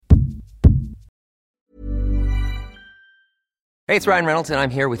Hey, it's Ryan Reynolds, and I'm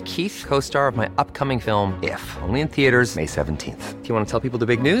here with Keith, co-star of my upcoming film, If, only in theaters May 17th. Do you want to tell people the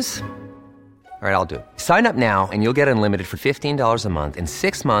big news? All right, I'll do it. Sign up now and you'll get unlimited for $15 a month and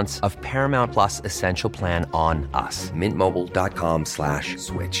 6 months of Paramount Plus Essential Plan on us.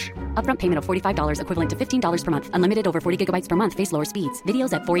 MintMobile.com/switch. Upfront payment of $45 equivalent to $15 per month. Unlimited over 40 gigabytes per month. Face lower speeds.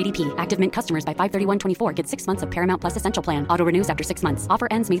 Videos at 480p. Active Mint customers by 531.24 get 6 months of Paramount Plus Essential Plan. Auto renews after 6 months. Offer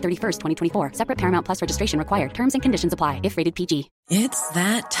ends May 31st, 2024. Separate Paramount Plus registration required. Terms and conditions apply if rated PG. It's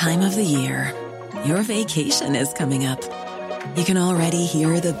that time of the year. Your vacation is coming up. You can already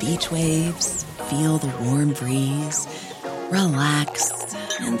hear the beach waves, feel the warm breeze, relax,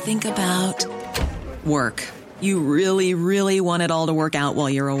 and think about work. You really, really want it all to work out while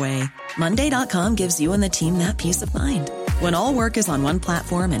you're away. Monday.com gives you and the team that peace of mind. When all work is on one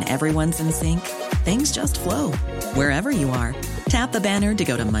platform and everyone's in sync, things just flow. Wherever you are, tap the banner to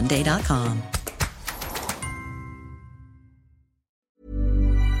go to Monday.com.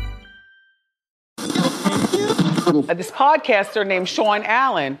 This podcaster named Sean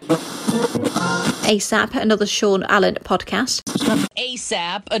Allen. ASAP, another Sean Allen podcast.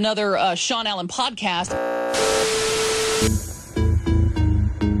 ASAP, another Sean Allen podcast.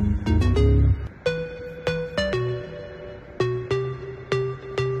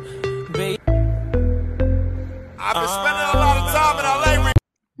 I've been spending a lot of time in LA.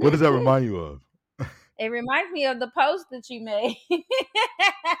 What does that remind you of? It reminds me of the post that you made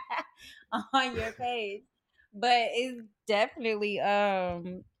on your page. But it's definitely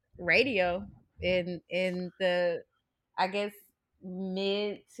radio in the, I guess,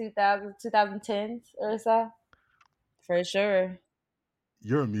 mid 2010s or so, for sure.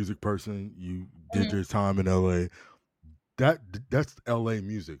 You're a music person. You did your time in LA. That's LA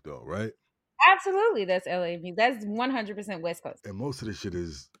music though, right? Absolutely, that's LA music. That's 100% West Coast. And most of the shit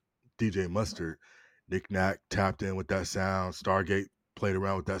is DJ Mustard. Nick Nack tapped in with that sound. Stargate played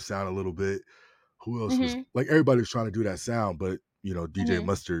around with that sound a little bit. Who else was like, everybody was trying to do that sound, but you know, DJ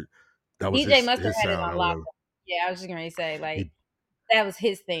Mustard, that was DJ Mustard had it sound on lock. Yeah, I was just gonna say, like, that was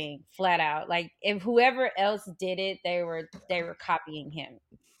his thing, flat out. Like, if whoever else did it, they were copying him.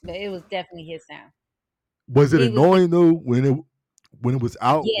 But it was definitely his sound. Was it annoying though when it was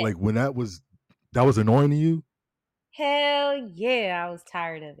out? Yeah. Like when that was annoying to you? Hell yeah, I was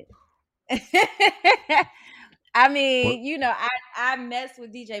tired of it. I mean, you know, I mess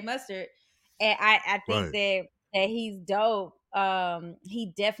with DJ Mustard. And I think that he's dope.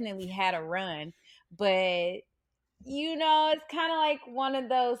 He definitely had a run, but you know, it's kind of like one of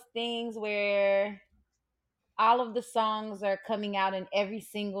those things where all of the songs are coming out and every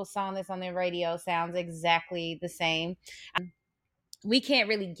single song that's on the radio sounds exactly the same. We can't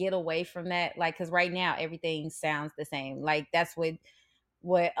really get away from that, like, because right now everything sounds the same. Like, that's what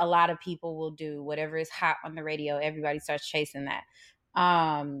a lot of people will do. Whatever is hot on the radio, everybody starts chasing that.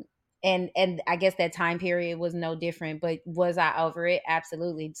 And I guess that time period was no different, but was I over it?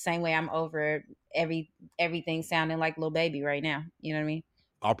 Absolutely. Same way I'm over everything sounding like Lil Baby right now. You know what I mean?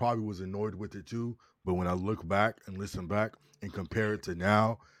 I probably was annoyed with it too, but when I look back and listen back and compare it to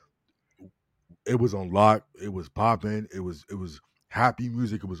now, it was on lock. It was popping. It was happy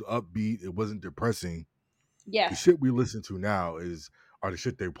music. It was upbeat. It wasn't depressing. Yeah. The shit we listen to now are the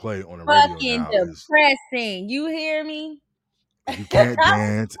shit they play on the radio now. Fucking depressing. You hear me? You can't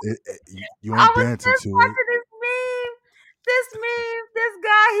dance. You ain't dancing to it. This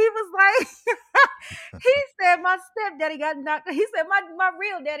guy, he was like, he said my stepdaddy got knocked out. He said my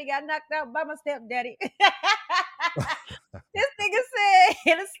real daddy got knocked out by my stepdaddy. This nigga said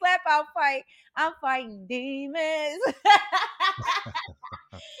in a slap out fight, I'm fighting demons.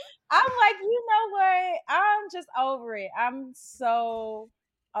 I'm like, you know what? I'm just over it. I'm so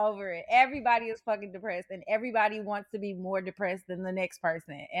over it. Everybody is fucking depressed and everybody wants to be more depressed than the next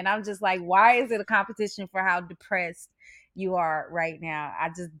person. And I'm just like, why is it a competition for how depressed you are right now? I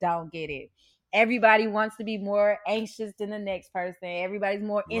just don't get it. Everybody wants to be more anxious than the next person. Everybody's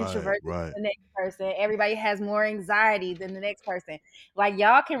more introverted than the next person. Everybody has more anxiety than the next person. Like,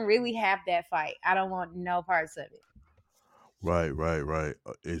 y'all can really have that fight. I don't want no parts of it. Right.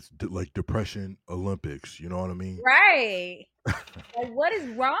 It's like Depression Olympics. You know what I mean? Right. Like, what is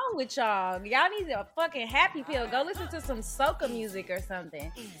wrong with y'all? Y'all need a fucking happy pill. Go listen to some soca music or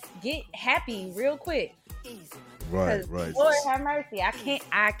something. Get happy real quick. Right. Lord have mercy.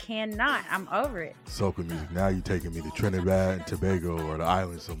 I cannot. I'm over it. Soca music. Now you're taking me to Trinidad and Tobago or the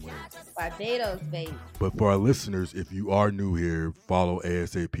island somewhere. Barbados, baby. But for our listeners, if you are new here, follow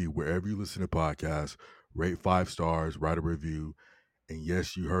ASAP wherever you listen to podcasts. Rate 5 stars, write a review. And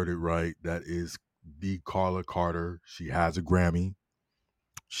yes, you heard it right. That is the Carla Carter. She has a Grammy.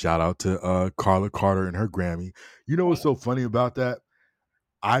 Shout out to Carla Carter and her Grammy. You know what's so funny about that?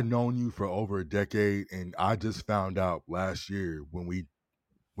 I've known you for over a decade, and I just found out last year when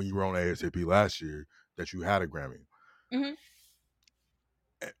you were on ASAP last year that you had a Grammy. Mm-hmm.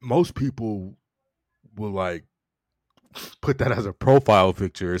 Most people will like put that as a profile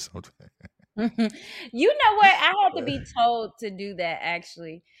picture or something. You know what? I had to be told to do that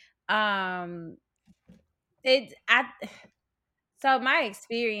actually. It I So my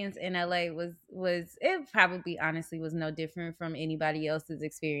experience in LA was it probably honestly was no different from anybody else's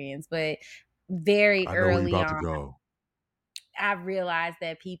experience, but very I know where you're early about to on go. I realized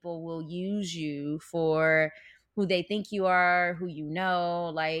that people will use you for who they think you are, who you know,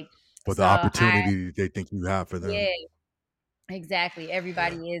 like For the so I opportunity they think you have for yeah, them. exactly. Yeah.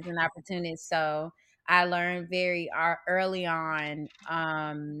 Everybody is an opportunist. So I learned very early on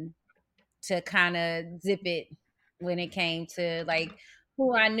to kind of zip it when it came to like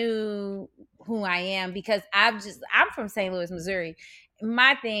who I knew who I am because I'm from St. Louis, Missouri.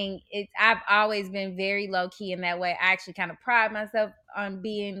 My thing is I've always been very low key in that way. I actually kind of pride myself on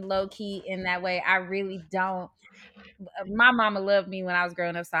being low key in that way. I really don't. My mama loved me when I was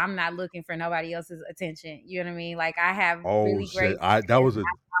growing up, so I'm not looking for nobody else's attention. You know what I mean? Like I have Oh really great shit! That was a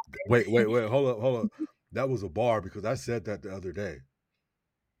wait. Hold up. That was a bar because I said that the other day.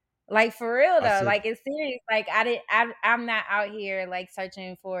 like for real I though, said, like it's serious. Like I'm not out here like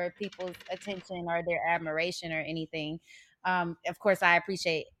searching for people's attention or their admiration or anything. Of course, I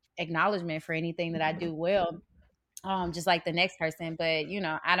appreciate acknowledgement for anything that I do well, just like the next person. But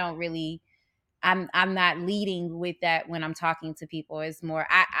I don't really. I'm not leading with that when I'm talking to people. It's more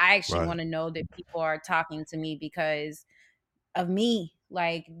I actually right, want to know that people are talking to me because of me.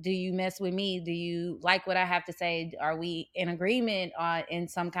 Like, do you mess with me? Do you like what I have to say? Are we in agreement in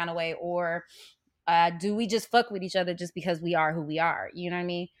some kind of way? Or do we just fuck with each other just because we are who we are? You know what I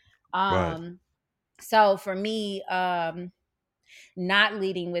mean? right. So for me, not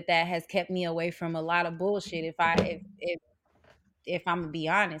leading with that has kept me away from a lot of bullshit. If I'm gonna be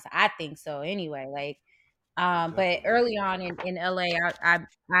honest, I think so anyway. Like, but Definitely. early on in LA,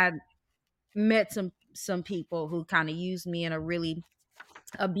 I met some people who kind of used me in a really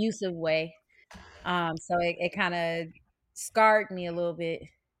abusive way. So it kind of scarred me a little bit.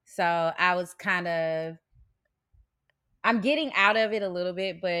 So I was I'm getting out of it a little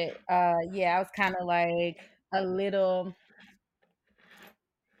bit, but yeah, I was kind of like a little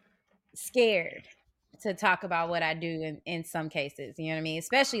scared to talk about what I do in some cases. You know what I mean?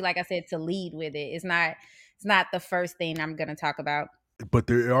 Especially like I said, to lead with it. It's not the first thing I'm gonna talk about. But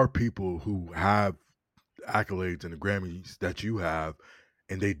there are people who have accolades and the Grammys that you have,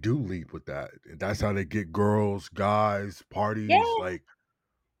 and they do lead with that. And that's how they get girls, guys, parties. Yeah, Like,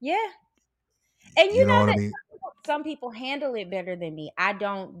 yeah. And you you know know what I that mean? some people handle it better than me. I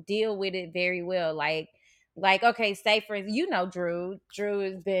don't deal with it very well. Like okay, say for Drew. Drew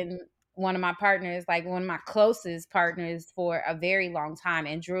has been one of my partners, like one of my closest partners for a very long time.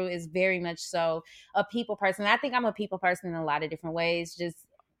 And Drew is very much so a people person. I think I'm a people person in a lot of different ways, just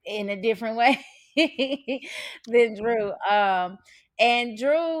in a different way than Drew. And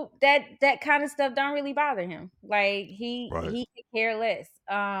Drew, that kind of stuff don't really bother him. Like Right. he could care less.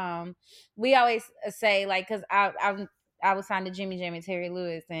 We always say like because I was signed to Jimmy Jam and Terry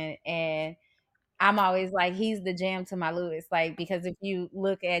Lewis and I'm always like he's the jam to my Lewis, like because if you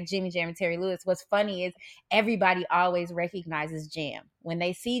look at Jimmy Jam and Terry Lewis, what's funny is everybody always recognizes Jam when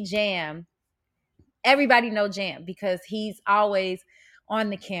they see Jam. Everybody know Jam because he's always on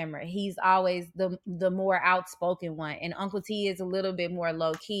the camera. He's always the more outspoken one, and Uncle T is a little bit more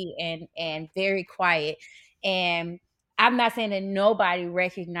low key and very quiet. And I'm not saying that nobody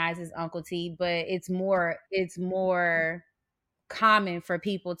recognizes Uncle T, but it's more common for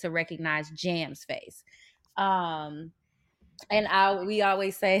people to recognize Jam's face. Um, and we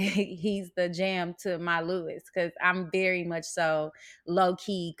always say he's the jam to my Lewis because I'm very much so low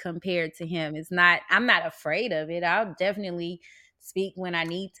key compared to him. I'm not afraid of it. I'll definitely speak when I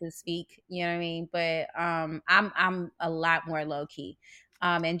need to speak, you know what I mean? But I'm a lot more low key.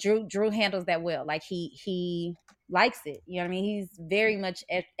 And Drew handles that well. Like he likes it. You know what I mean? He's very much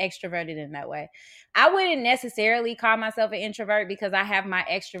extroverted in that way. I wouldn't necessarily call myself an introvert because I have my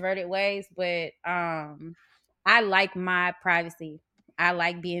extroverted ways, but I like my privacy. I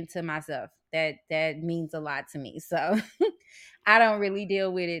like being to myself. That means a lot to me. So I don't really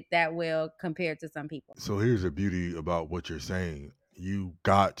deal with it that well compared to some people. So here's the beauty about what you're saying. You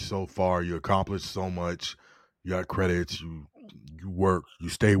got so far, you accomplished so much, you got credits, you work, you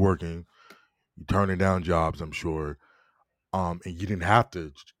stay working, you turning down jobs, I'm sure. And you didn't have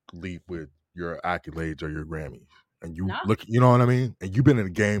to lead with your accolades or your Grammys. And you No. look, you know what I mean? And you've been in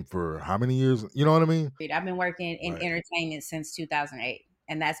the game for how many years? You know what I mean? I've been working in entertainment since 2008,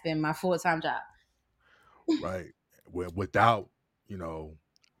 and that's been my full-time job. Right. Without,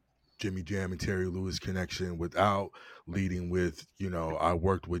 Jimmy Jam and Terry Lewis connection, without leading with, I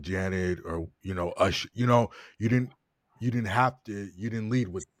worked with Janet or, Usher, you didn't lead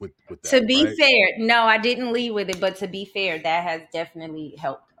with that, To be right? fair, no, I didn't lead with it, but to be fair, that has definitely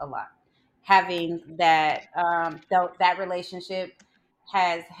helped a lot. Having that that relationship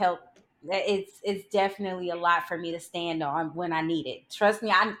has helped. It's definitely a lot for me to stand on when I need it. Trust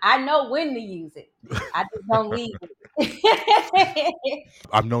me, I know when to use it. I just don't lead with it.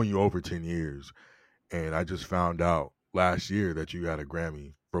 I've known you over 10 years, and I just found out last year that you got a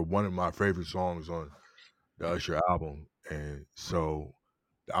Grammy for one of my favorite songs on the Usher album. And so,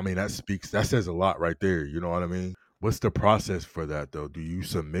 I mean, that says a lot right there. You know what I mean? What's the process for that, though? Do you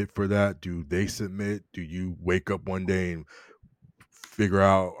submit for that? Do they submit? Do you wake up one day and figure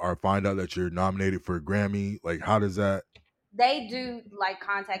out or find out that you're nominated for a Grammy? Like, how does that? They do like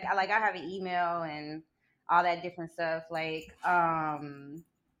contact. I have an email and all that different stuff. And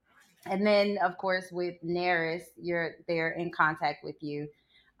then, of course, with NARIS, they're in contact with you.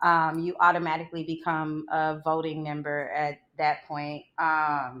 You automatically become a voting member at that point.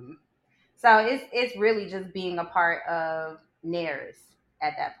 So it's really just being a part of NARIS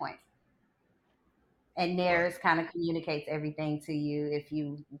at that point. And NARIS kind of communicates everything to you if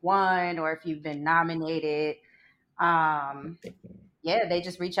you won or if you've been nominated. They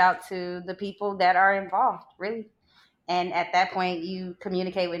just reach out to the people that are involved, really. And at that point, you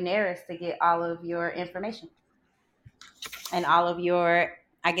communicate with NARIS to get all of your information and all of your,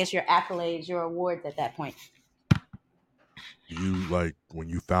 I guess, your accolades, your awards at that point. You like when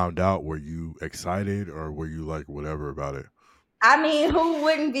you found out, were you excited or were you like whatever about it? I mean, who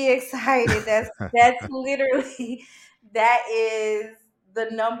wouldn't be excited? That's literally, that is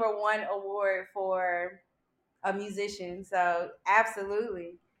the number one award for a musician. So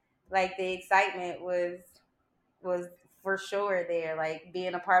absolutely, like the excitement was for sure there. Like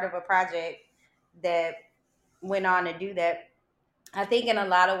being a part of a project that went on to do that. I think in a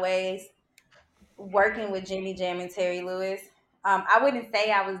lot of ways, working with Jimmy Jam and Terry Lewis, I wouldn't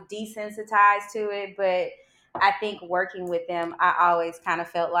say I was desensitized to it, but I think working with them, I always kind of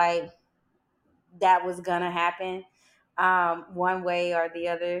felt like that was gonna happen, one way or the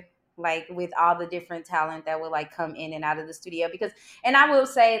other, like with all the different talent that would like come in and out of the studio. Because, and I will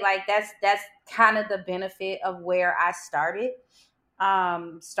say, like that's kind of the benefit of where I started.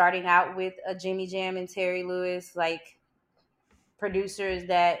 Starting out with a Jimmy Jam and Terry Lewis, like producers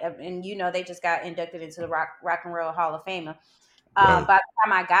that, and they just got inducted into the Rock and Roll Hall of Fame. By the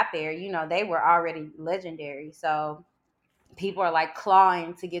time I got there, they were already legendary. So people are like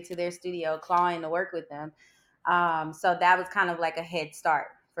clawing to get to their studio, clawing to work with them. So that was kind of like a head start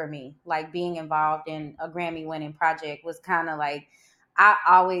for me. Like being involved in a Grammy winning project was kind of like, I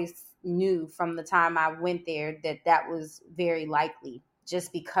always knew from the time I went there that was very likely,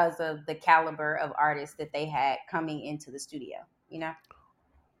 just because of the caliber of artists that they had coming into the studio,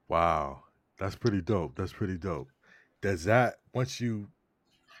 Wow. That's pretty dope. Does that, once you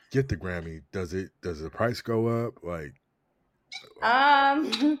get the Grammy, does the price go up? Like,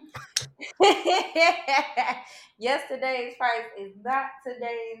 yesterday's price is not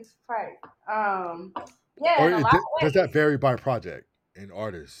today's price. or In a lot of does ways. that vary by project and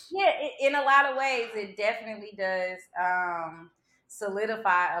artists? Yeah, in a lot of ways, it definitely does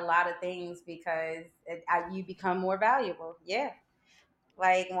solidify a lot of things because you become more valuable. Yeah,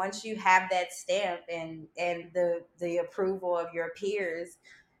 like once you have that stamp and the approval of your peers,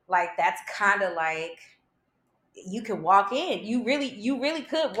 like that's kind of like you can walk in. You really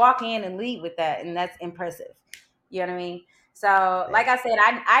could walk in and lead with that, and that's impressive. You know what I mean? So, like I said,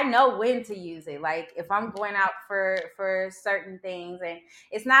 I know when to use it. Like if I'm going out for certain things, and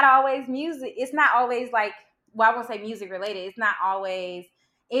it's not always music. It's not always like, well, I won't say music related. It's not always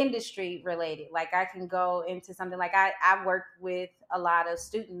industry related. Like I can go into something like I work with a lot of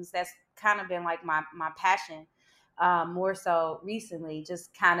students. That's kind of been like my passion. More so recently,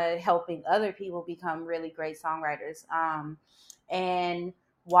 just kind of helping other people become really great songwriters, and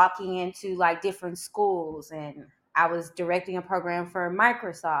walking into like different schools. And I was directing a program for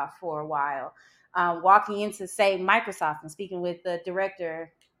Microsoft for a while, walking into, say, Microsoft and speaking with the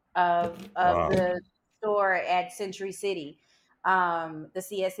director of the store at Century City, the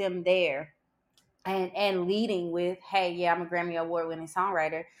CSM there, and leading with, hey, yeah, I'm a Grammy Award winning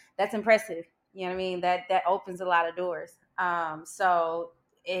songwriter. That's impressive. You know what I mean? That opens a lot of doors. So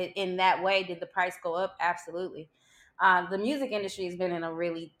in that way, did the price go up? Absolutely. The music industry has been in a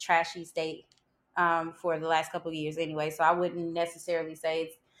really trashy state for the last couple of years anyway. So I wouldn't necessarily say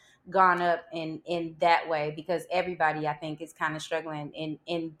it's gone up in that way, because everybody, I think, is kind of struggling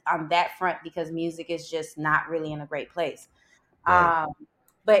in on that front, because music is just not really in a great place. Right.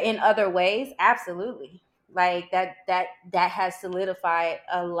 But in other ways, absolutely. Like that has solidified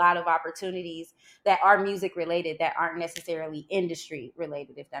a lot of opportunities that are music related, that aren't necessarily industry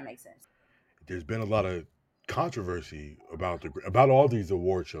related, if that makes sense. There's been a lot of controversy about all these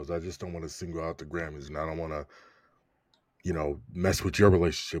award shows. I just don't want to single out the Grammys, and I don't want to, mess with your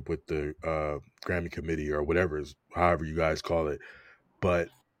relationship with the Grammy committee or whatever is, however you guys call it. But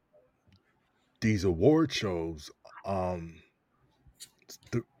these award shows,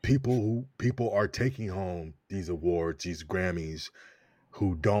 the people are taking home these awards, these Grammys,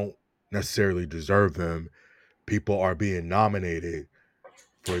 who don't necessarily deserve them. People are being nominated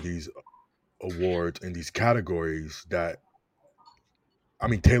for these awards in these categories that, I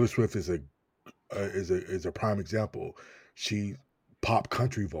mean, Taylor Swift is a prime example. She pop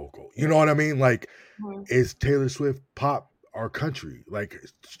country vocal. You know what I mean? Like, is Taylor Swift pop or country? Like,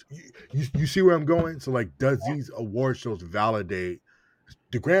 you see where I'm going? So, like, does these award shows validate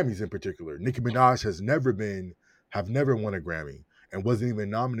the Grammys in particular? Nicki Minaj have never won a Grammy and wasn't even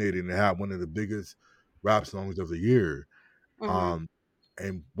nominated, and had one of the biggest rap songs of the year,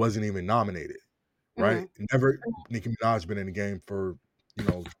 and wasn't even nominated. Right? Never. Nicki Minaj been in the game for,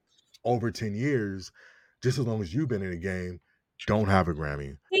 over 10 years, just as long as you've been in the game, don't have a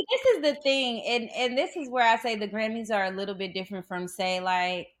Grammy. See, this is the thing, and this is where I say the Grammys are a little bit different from, say,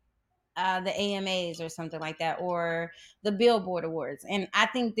 like the AMAs or something like that, or the Billboard Awards. And I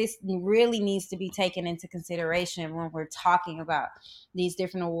think this really needs to be taken into consideration when we're talking about these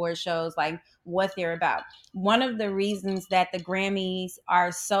different award shows, like what they're about. One of the reasons that the Grammys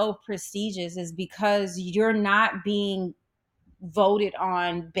are so prestigious is because you're not being voted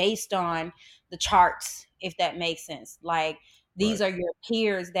on based on the charts, if that makes sense. Like, these Right. are your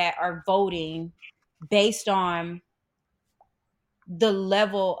peers that are voting based on the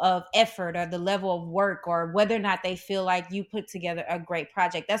level of effort or the level of work, or whether or not they feel like you put together a great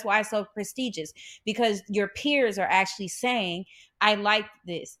project. That's why it's so prestigious, because your peers are actually saying, I like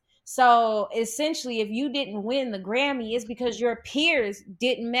this. So essentially, if you didn't win the Grammy, it's because your peers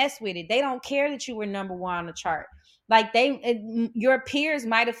didn't mess with it. They don't care that you were number one on the chart. Like, your peers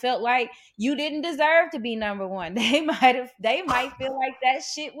might have felt like you didn't deserve to be number one. They might feel like that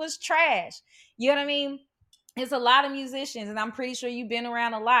shit was trash. You know what I mean? It's a lot of musicians, and I'm pretty sure you've been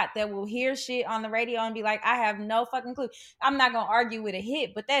around a lot, that will hear shit on the radio and be like, I have no fucking clue. I'm not gonna argue with a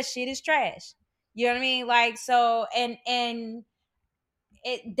hit, but that shit is trash. You know what I mean? Like, so, and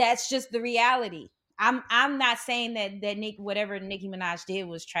that's just the reality. I'm not saying that whatever Nicki Minaj did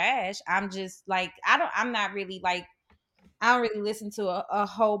was trash. I'm just like, I'm not really like, I don't really listen to a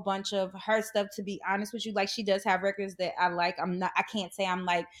whole bunch of her stuff, to be honest with you. Like, she does have records that I like. I can't say I'm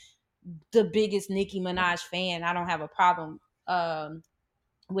like the biggest Nicki Minaj fan. I don't have a problem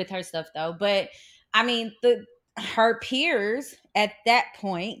with her stuff though. But I mean, her peers at that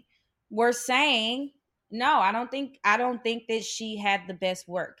point were saying, no, I don't think that she had the best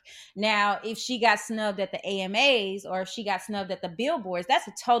work. Now, if she got snubbed at the AMAs, or if she got snubbed at the Billboards, that's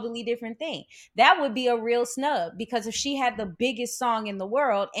a totally different thing. That would be a real snub, because if she had the biggest song in the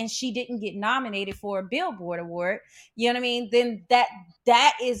world and she didn't get nominated for a Billboard award, you know what I mean? Then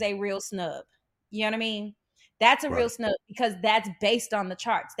that is a real snub. You know what I mean? That's a real snub, because that's based on the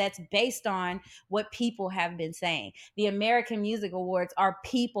charts. That's based on what people have been saying. The American Music Awards are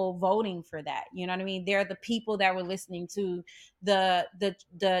people voting for that. You know what I mean? They're the people that were listening to the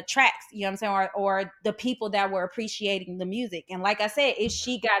tracks, you know what I'm saying? Or the people that were appreciating the music. And like I said, if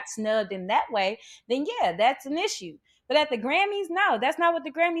she got snubbed in that way, then yeah, that's an issue. But at the Grammys, no, that's not what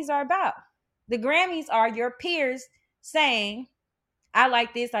the Grammys are about. The Grammys are your peers saying, I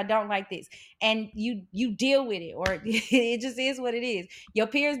like this, I don't like this. And you deal with it, or it just is what it is. Your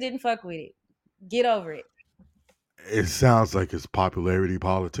peers didn't fuck with it. Get over it. It sounds like it's popularity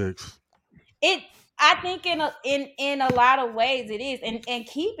politics. I think in a lot of ways it is. And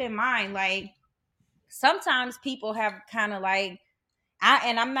keep in mind, like, sometimes people have kind of like,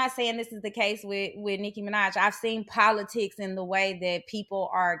 I'm not saying this is the case with Nicki Minaj. I've seen politics in the way that people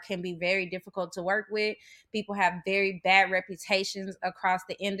can be very difficult to work with. People have very bad reputations across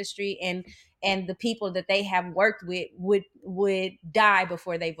the industry, and the people that they have worked with would die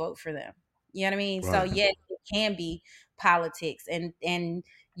before they vote for them. You know what I mean? Right. So yes, it can be politics, and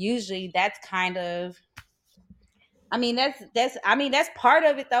usually that's kind of, I mean, that's part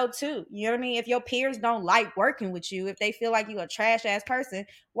of it though too. You know what I mean? If your peers don't like working with you, if they feel like you're a trash ass person,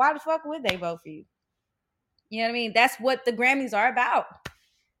 why the fuck would they vote for you? You know what I mean? That's what the Grammys are about.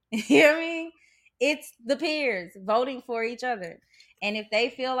 You know what I mean? it's the peers voting for each other. And if they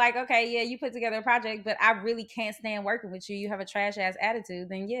feel like, okay, yeah, you put together a project, but I really can't stand working with you, you have a trash ass attitude,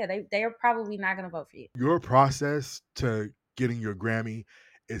 then yeah, they are probably not going to vote for you. Your process to getting your Grammy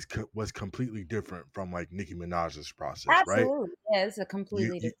was completely different from like Nicki Minaj's process, right? Absolutely. Yeah, it's a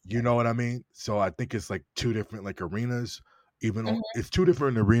completely You different. know what I mean? So I think it's like two different like arenas, even on Mm-hmm. it's two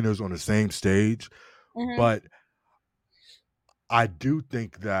different arenas on the same stage. Mm-hmm. But I do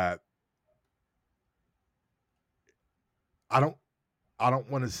think that I don't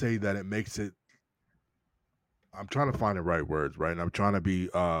want to say that it makes it. I'm trying to find the right words, right? And I'm trying to be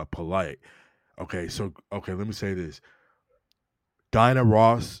polite. Okay, so let me say this. Diana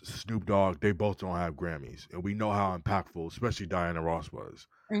Ross, Snoop Dogg, they both don't have Grammys. And we know how impactful, especially Diana Ross was.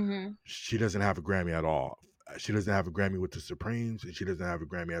 Mm-hmm. She doesn't have a Grammy at all. She doesn't have a Grammy with the Supremes, and she doesn't have a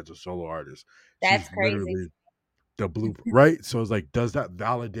Grammy as a solo artist. That's She's crazy. literally the blue, right? So it's like, does that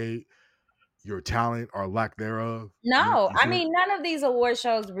validate your talent or lack thereof? No, You I see? mean, none of these award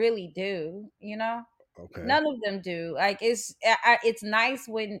shows really do, you know? Okay. None of them do. Like it's nice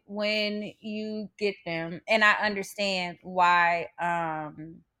when you get them, and I understand why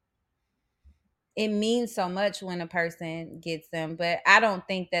it means so much when a person gets them, but I don't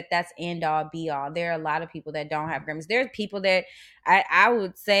think that that's end all be all. There are a lot of people that don't have Grammys. There's people that I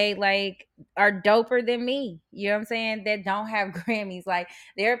would say like are doper than me. You know what I'm saying? That don't have Grammys. Like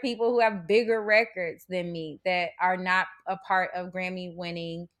there are people who have bigger records than me that are not a part of Grammy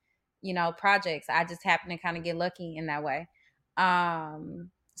winning, projects. I just happen to kind of get lucky in that way.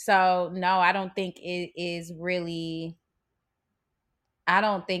 So no, I don't think it is really I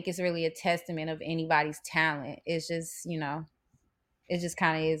don't think it's really a testament of anybody's talent. It's just, it just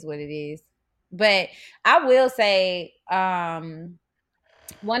kind of is what it is. But I will say, one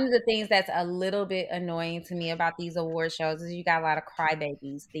of the things that's a little bit annoying to me about these award shows is you got a lot of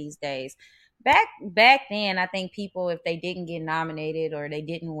crybabies these days. Back then, I think people, if they didn't get nominated or they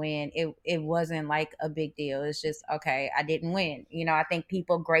didn't win, it wasn't like a big deal. It's just okay, I didn't win. I think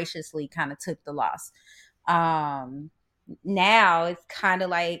people graciously kind of took the loss. Um, Now it's kind of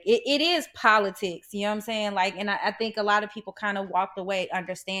like it is politics, you know what I'm saying? Like, and I think a lot of people kind of walked away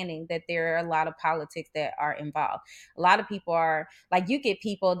understanding that there are a lot of politics that are involved. A lot of people are like, you get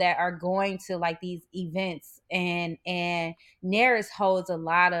people that are going to like these events, and Neris holds a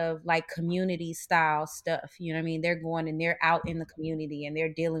lot of like community style stuff, you know what I mean? They're going and they're out in the community and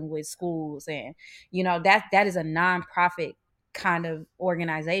they're dealing with schools, and that is a nonprofit kind of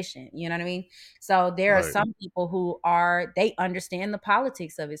organization, you know what I mean? So there are Right. some people who they understand the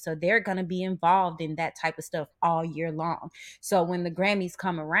politics of it, so they're going to be involved in that type of stuff all year long. So when the Grammys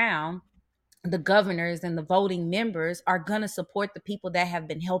come around, the governors and the voting members are going to support the people that have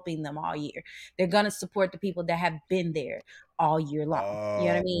been helping them all year. They're going to support the people that have been there all year long, you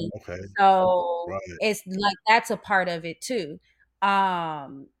know what I mean? Okay. So Right. it's like that's a part of it too.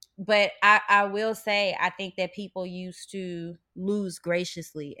 But I will say I think that people used to lose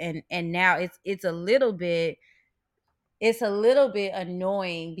graciously, and now it's a little bit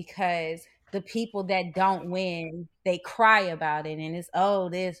annoying because the people that don't win, they cry about it, and it's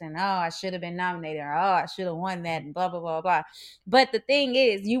this and I should have been nominated, or I should have won that, and blah blah blah blah. But the thing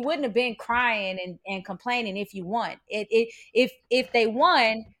is, you wouldn't have been crying and complaining if you won. If they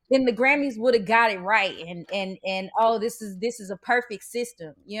won, then the Grammys would have got it right, and this is a perfect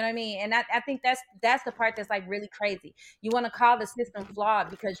system. You know what I mean? And I think that's the part that's like really crazy. You want to call the system flawed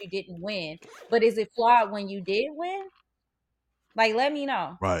because you didn't win, but is it flawed when you did win? Like, let me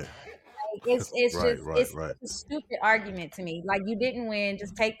know. Right. Like, it's Right. just Right. it's Right. a stupid argument to me. Like, you didn't win,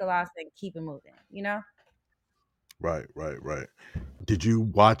 just take the loss and keep it moving. You know? Right. Right. Right. Did you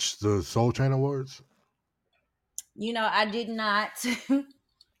watch the Soul Train Awards? I did not.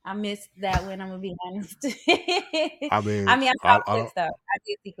 I missed that one. I'm gonna be honest. I mean, I saw I clips don't. though. I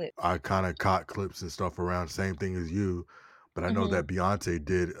did see clips. I kind of caught clips and stuff around, same thing as you, but I know Hmm. that Beyonce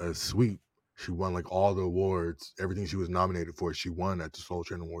did a sweep. She won like all the awards, everything she was nominated for. She won at the Soul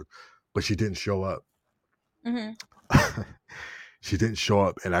Train Awards, but she didn't show up. Hmm. She didn't show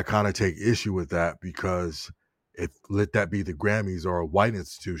up, and I kind of take issue with that because if let that be the Grammys or a white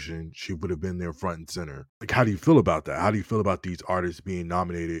institution, she would have been there front and center. Like, how do you feel about that? How do you feel about these artists being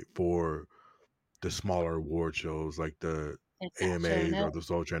nominated for the smaller award shows like the And not showing AMAs up. or the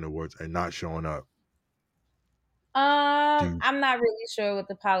Soul Train Awards and not showing up? Do you, I'm not really sure what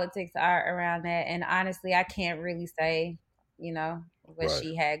the politics are around that, and honestly, I can't really say, what right.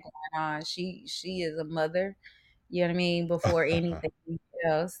 she had going on. She is a mother, you know what I mean, before anything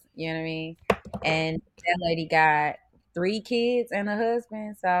else, you know what I mean? And that lady got 3 kids and a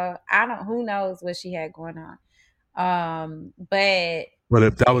husband, so who knows what she had going on. But But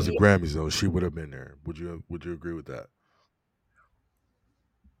if that was the Grammys, though, she would have been there. Would you agree with that?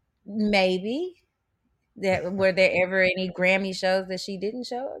 Maybe. Were there ever any Grammy shows that she didn't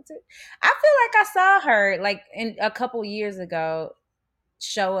show up to? I feel like I saw her like in a couple years ago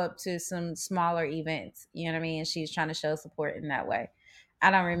show up to some smaller events. You know what I mean? And she's trying to show support in that way. I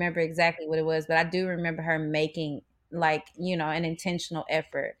don't remember exactly what it was, but I do remember her making like, an intentional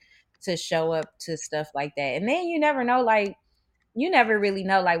effort to show up to stuff like that. And then you never know, like, you never really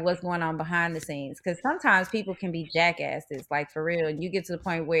know like what's going on behind the scenes, because sometimes people can be jackasses, like for real, and you get to the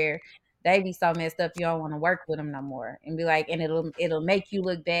point where they be so messed up you don't want to work with them no more, and be like, and it'll make you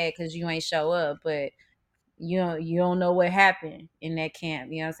look bad because you ain't show up, but you don't know what happened in that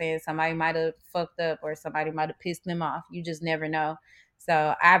camp. You know what I'm saying? Somebody might have fucked up or somebody might have pissed them off. You just never know.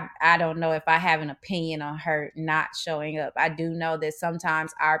 So I don't know if I have an opinion on her not showing up. I do know that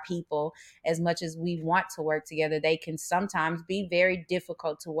sometimes our people, as much as we want to work together, they can sometimes be very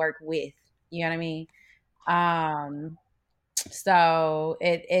difficult to work with. You know what I mean? So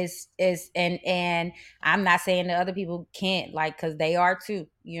it is and I'm not saying that other people can't, like, because they are too,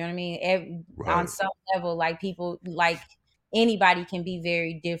 you know what I mean, on some level, like, people, like, anybody can be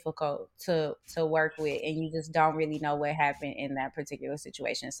very difficult to work with, and you just don't really know what happened in that particular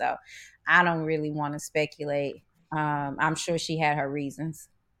situation. So I don't really want to speculate. I'm sure she had her reasons.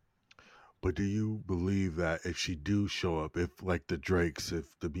 But do you believe that if she do show up, if like the Drakes, if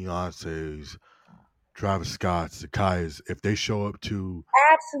the Beyoncés, Travis Scott's, the Kai's, if they show up to...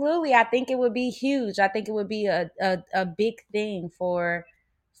 Absolutely. I think it would be huge. I think it would be a big thing for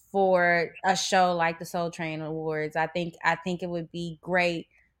a show like the Soul Train Awards. I think it would be great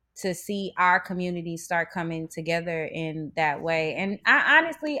to see our community start coming together in that way. And I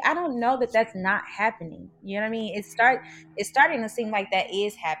honestly, I don't know that that's not happening. You know what I mean? It's starting to seem like that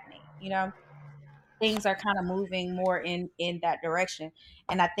is happening. Things are kind of moving more in that direction.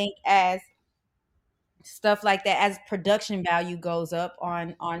 And I think as stuff like that, as production value goes up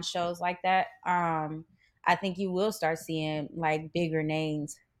on shows like that, I think you will start seeing like bigger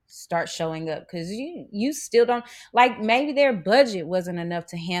names start showing up, because you still don't, like, maybe their budget wasn't enough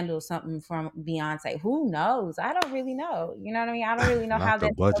to handle something from Beyonce. Who knows? I don't really know. You know what I mean? I don't really know how the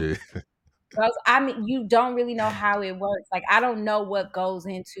that budget. I mean, you don't really know how it works. Like, I don't know what goes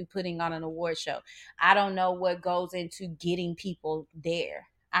into putting on an award show. I don't know what goes into getting people there.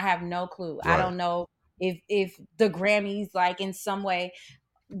 I have no clue. Right. I don't know if the Grammys, like, in some way,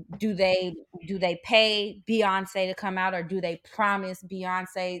 do they pay Beyonce to come out, or do they promise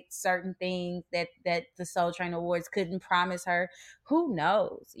Beyonce certain things that the Soul Train Awards couldn't promise her? Who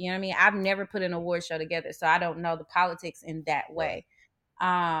knows? You know what I mean? I've never put an award show together, so I don't know the politics in that way.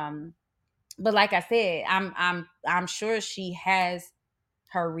 But like I said, I'm sure she has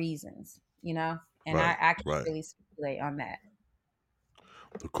her reasons, and I can't really speculate on that.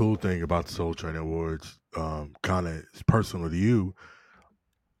 The cool thing about the Soul Train Awards, kind of is personal to you.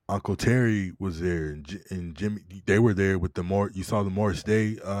 Uncle Terry was there, and Jimmy. They were there with you saw the Morris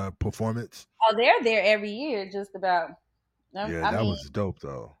Day performance. Oh, they're there every year, just about. That was dope,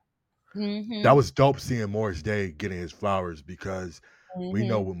 though. Mm-hmm. That was dope seeing Morris Day getting his flowers, because we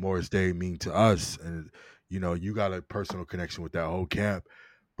know what Morris Day mean to us, and you got a personal connection with that whole camp.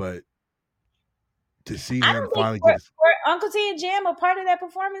 But to see him finally were Uncle T and Jam a part of that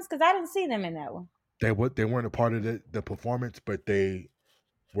performance? Because I didn't see them in that one. They weren't a part of the performance, but they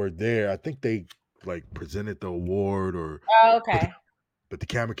were there. I think they like presented the award, or okay. But the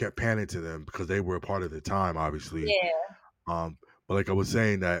camera kept panning to them because they were a part of the time, obviously. Yeah. But like I was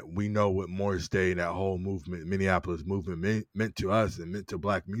saying, that we know what Morris Day and that whole movement, Minneapolis movement, meant to us and meant to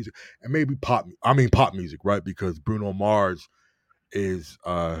Black music, and maybe pop music, right? Because Bruno Mars is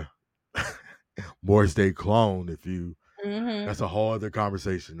Morris Day clone. That's a whole other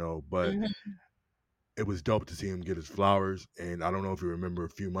conversation, though. But it was dope to see him get his flowers. And I don't know if you remember, a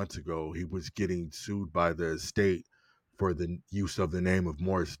few months ago, he was getting sued by the state for the use of the name of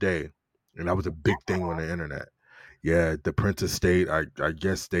Morris Day, and that was a big thing on the internet. Yeah, the Prince Estate, I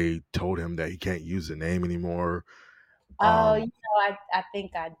guess they told him that he can't use the name anymore. I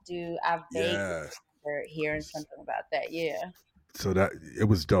think I do. I vaguely remember hearing something about that. Yeah. So that it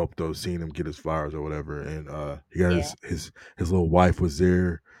was dope, though, seeing him get his flowers or whatever, and he got his little wife was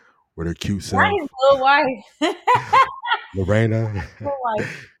there with her cute self. His little wife, Lorena. Little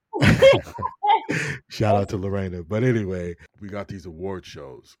wife. Shout out to Lorena. But anyway, we got these award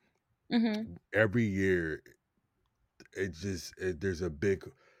shows every year. There's a big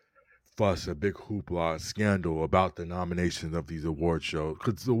fuss, a big hoopla, scandal about the nominations of these award shows,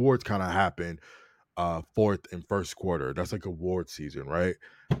 because the awards kind of happen fourth and first quarter. That's like award season, right?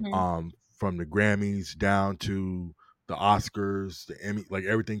 From the Grammys down to the Oscars, the Emmy, like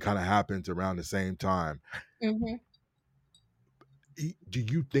everything kind of happens around the same time. Mm-hmm. Do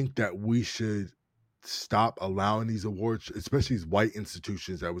you think that we should stop allowing these awards, especially these white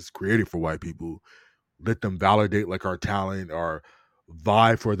institutions that was created for white people, let them validate like our talent or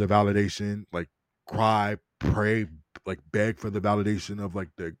vie for the validation, like cry, pray, like beg for the validation of like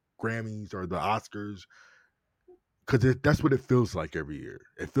the Grammys or the Oscars? Because that's what it feels like every year.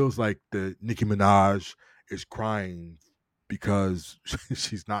 It feels like the Nicki Minaj is crying because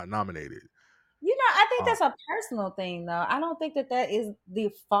she's not nominated. I think that's a personal thing, though. I don't think that is the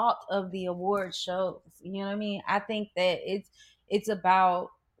fault of the award shows. You know what I mean? I think that it's about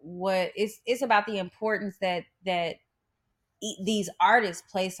it's about the importance that these artists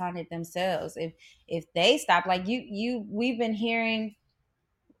place on it themselves. If they stop, like we've been hearing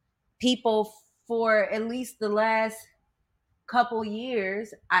people for at least the last couple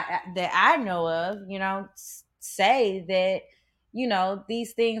years that I know of, say that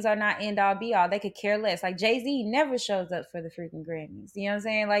these things are not end all be all. They could care less. Like Jay-Z never shows up for the freaking Grammys. You know what I'm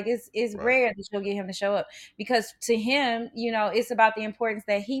saying? Like it's Right. rare that you'll get him to show up, because to him, it's about the importance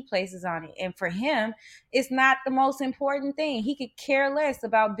that he places on it. And for him, it's not the most important thing. He could care less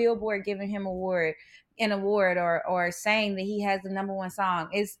about Billboard giving him an award or saying that he has the number one song.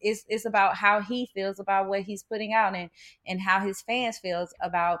 It's about how he feels about what he's putting out, and how his fans feels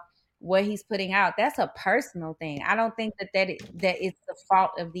about what he's putting out. That's a personal thing. I don't think that it's the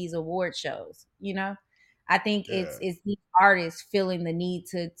fault of these award shows. I think it's the artists feeling the need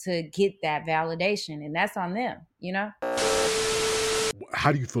to get that validation, and that's on them.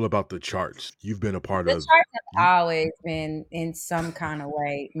 How do you feel about the charts? You've been a part The of. charts have always been in some kind of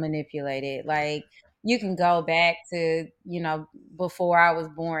way manipulated. Like, you can go back to before I was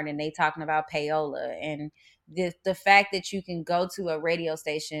born, and they talking about payola, and the fact that you can go to a radio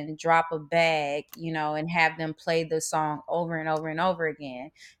station, drop a bag, and have them play the song over and over and over again,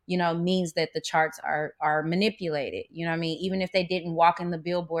 means that the charts are manipulated. You know what I mean? Even if they didn't walk in the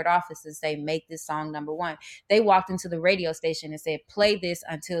Billboard office and say, make this song number one, they walked into the radio station and said, play this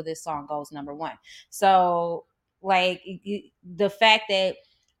until this song goes number one. So, like, the fact that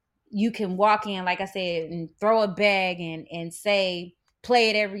you can walk in, like I said, and throw a bag and say, play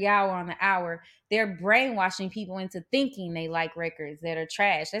it every hour on the hour, they're brainwashing people into thinking they like records that are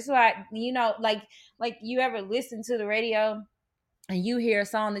trash. That's why, like you ever listen to the radio and you hear a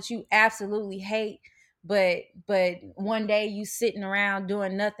song that you absolutely hate, but one day you sitting around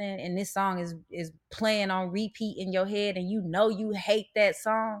doing nothing and this song is playing on repeat in your head, and you hate that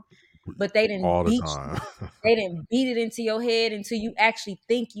song, but they didn't all the beat time. they didn't beat it into your head until you actually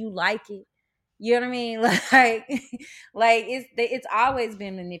think you like it. You know what I mean? Like it's always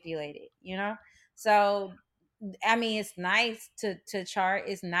been manipulated, So, I mean, it's nice to chart.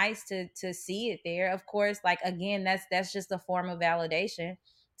 It's nice to see it there. Of course, like, again, that's just a form of validation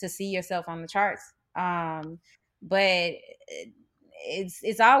to see yourself on the charts. But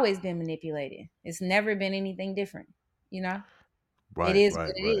it's always been manipulated. It's never been anything different, Right, it is right,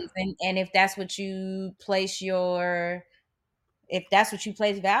 what it right. is. And if that's what you place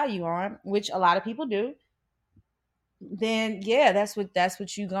value on, which a lot of people do, then yeah, that's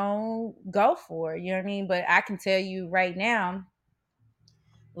what you gonna go for. You know what I mean? But I can tell you right now,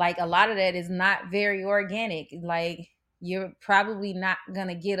 like, a lot of that is not very organic. Like, you're probably not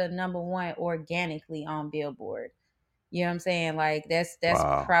gonna get a number one organically on Billboard. You know what I'm saying? Like, that's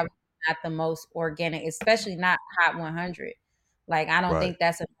Wow. probably not the most organic, especially not Hot 100. Like, I don't Right. think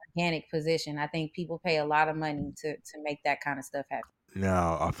that's an organic position. I think people pay a lot of money to make that kind of stuff happen.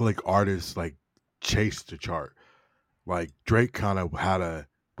 Now, I feel like artists like chase the chart. Like Drake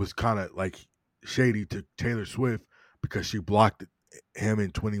was kind of like shady to Taylor Swift because she blocked him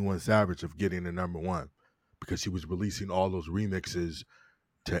and 21 Savage of getting the number one because she was releasing all those remixes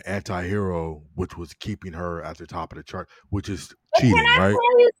to Anti-Hero, which was keeping her at the top of the chart, which is cheating, Can I right?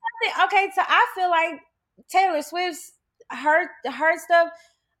 tell you something? Okay, so I feel like Taylor Swift's her stuff.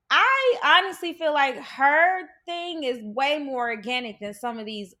 I honestly feel like her thing is way more organic than some of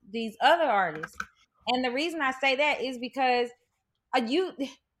these other artists. And the reason I say that is because how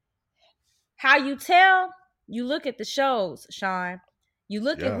you tell, you look at the shows, Sean. You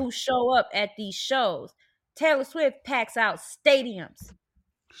look at Yeah, who show up at these shows. Taylor Swift packs out stadiums.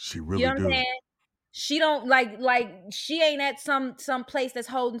 she You know really what I'm do. saying? She don't like she ain't at some place that's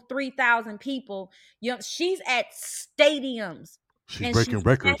holding 3,000 people. She's at stadiums. She's And breaking she's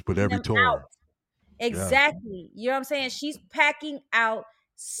records with packing every them out. tour. Yeah, Exactly. You know what I'm saying? She's packing out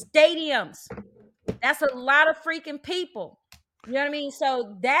stadiums. That's a lot of freaking people. You know what I mean?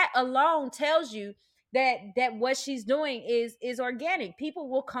 So that alone tells you that what she's doing is organic. People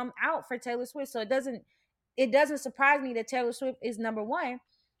will come out for Taylor Swift. So it doesn't it doesn't surprise me that Taylor Swift is number one.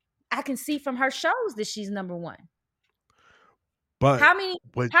 I can see from her shows that she's number one. But how many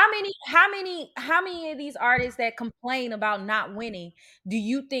of these artists that complain about not winning do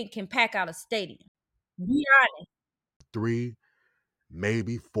you think can pack out a stadium? Be honest. 3,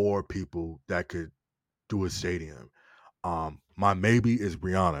 maybe 4 people that could do a stadium. My maybe is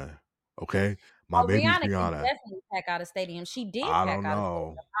Rihanna. Okay, my maybe is Rihanna can Rihanna. definitely pack out a stadium. She did I pack don't out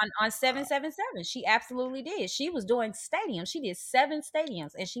know. a stadium on 777. She absolutely did. She was doing stadiums. She did 7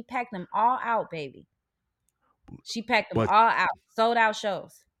 stadiums and she packed them all out, baby. She packed them But all out, sold out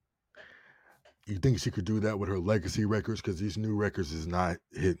shows. you think she could do that with her legacy records? Because these new records is not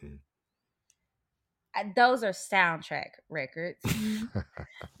hitting. Those are soundtrack records.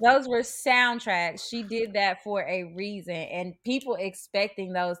 Those were soundtracks. She did that for a reason. And people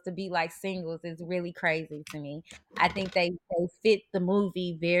expecting those to be like singles is really crazy to me. I think they fit the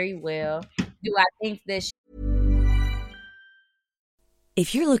movie very well. Do I think that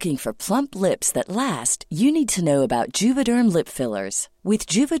If you're looking for plump lips that last, you need to know about Juvederm lip fillers. With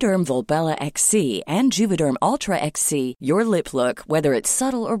Juvederm Volbella XC and Juvederm Ultra XC, your lip look, whether it's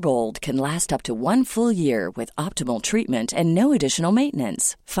subtle or bold, can last up to 1 full year with optimal treatment and no additional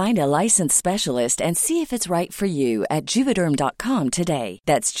maintenance. Find a licensed specialist and see if it's right for you at Juvederm.com today.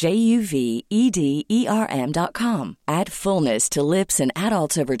 That's JUVEDERM.com. Add fullness to lips in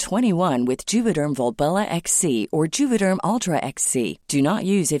adults over 21 with Juvederm Volbella XC or Juvederm Ultra XC. Do not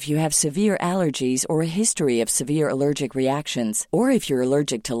use if you have severe allergies or a history of severe allergic reactions, or if you're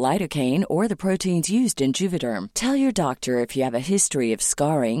allergic to lidocaine or the proteins used in Juvederm. Tell your doctor if you have a history of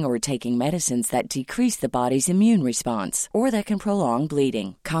scarring or taking medicines that decrease the body's immune response or that can prolong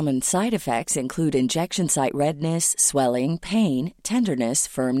bleeding. Common side effects include injection site redness, swelling, pain, tenderness,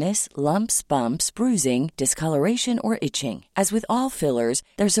 firmness, lumps, bumps, bruising, discoloration, or itching. As with all fillers,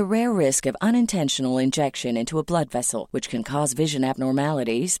 there's a rare risk of unintentional injection into a blood vessel, which can cause vision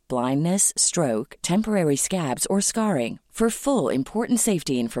abnormalities, blindness, stroke, temporary scabs, or scarring. For full, important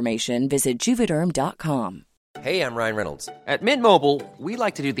safety information, visit Juvederm.com. Hey, I'm Ryan Reynolds. At Mint Mobile, we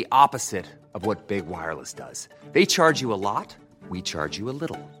like to do the opposite of what Big Wireless does. They charge you a lot, we charge you a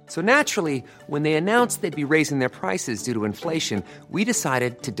little. So naturally, when they announced they'd be raising their prices due to inflation, we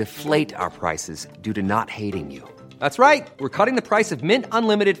decided to deflate our prices due to not hating you. That's right. We're cutting the price of Mint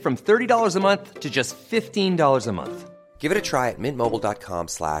Unlimited from $30 a month to just $15 a month. Give it a try at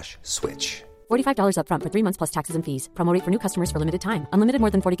mintmobile.com/switch. $45 up front for 3 months plus taxes and fees. Promo rate for new customers for limited time. Unlimited more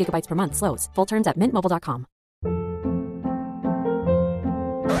than 40 gigabytes per month. Slows full terms at mintmobile.com.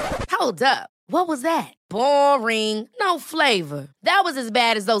 Hold up. What was that? Boring. No flavor. That was as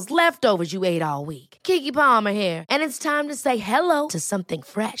bad as those leftovers you ate all week. Keke Palmer here. And it's time to say hello to something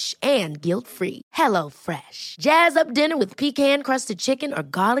fresh and guilt-free. Hello Fresh. Jazz up dinner with pecan-crusted chicken or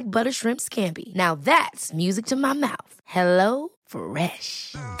garlic butter shrimp scampi. Now that's music to my mouth. Hello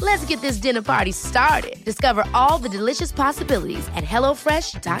Fresh. Let's get this dinner party started. Discover all the delicious possibilities at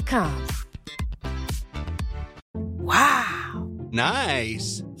HelloFresh.com. Wow.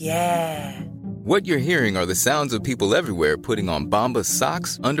 Nice. Yeah. What you're hearing are the sounds of people everywhere putting on Bombas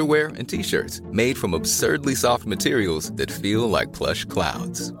socks, underwear, and T-shirts made from absurdly soft materials that feel like plush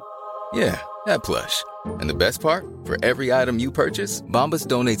clouds. Yeah, that plush. And the best part? For every item you purchase, Bombas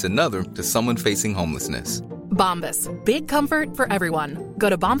donates another to someone facing homelessness. Bombas. Big comfort for everyone. Go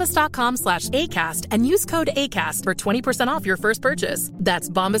to bombas.com/ACAST and use code ACAST for 20% off your first purchase. That's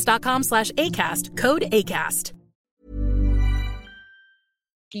bombas.com/ACAST. Code ACAST.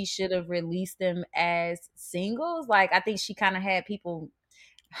 She should have released them as singles. Like, I think she kind of had people,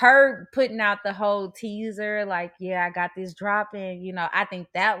 her putting out the whole teaser, like, yeah, I got this dropping, you know, I think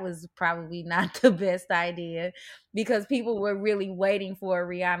that was probably not the best idea because people were really waiting for a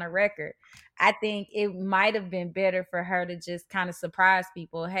Rihanna record. I think it might have been better for her to just kind of surprise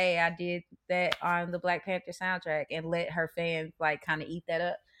people. Hey, I did that on the Black Panther soundtrack, and let her fans like kind of eat that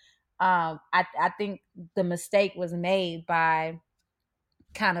up. I think the mistake was made by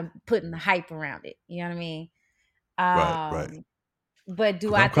kind of putting the hype around it. You know what I mean? Right. But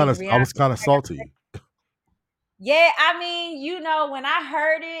do I I think Rihanna, I was kind of salty. Yeah, I mean, you know, when I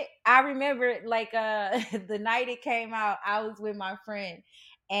heard it, I remember like the night it came out, I was with my friend.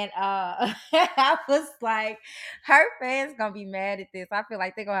 And I was like, her fans gonna be mad at this. I feel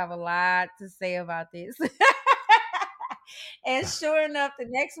like they're gonna have a lot to say about this. And sure enough, the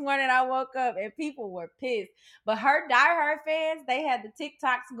next morning I woke up and people were pissed. But her diehard fans, they had the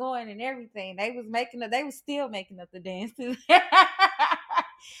TikToks going and everything. They was still making up the dances.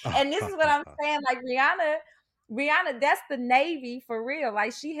 And this is what I'm saying. Like Rihanna, that's the Navy for real.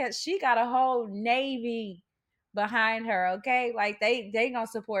 Like she got a whole Navy behind her. Okay, like they gonna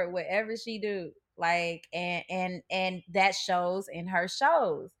support whatever she do. Like, and that shows in her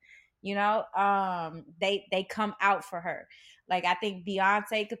shows. You know, they come out for her. Like, I think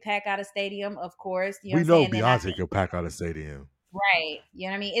Beyonce could pack out a stadium, of course. You know We what I'm know saying? And I Beyonce can pack out a stadium. right. You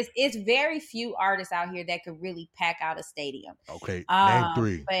know what I mean? It's very few artists out here that could really pack out a stadium. Okay, name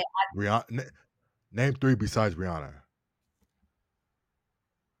three. But Name three besides Rihanna.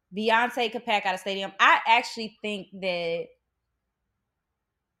 Beyonce could pack out a stadium. I actually think that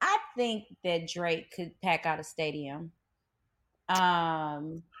Drake could pack out a stadium.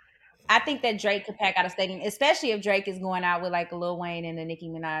 I think that Drake could pack out a stadium, especially if Drake is going out with like a Lil Wayne and a Nicki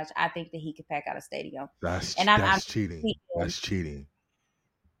Minaj. I think that he could pack out a stadium. That's cheating. That's cheating.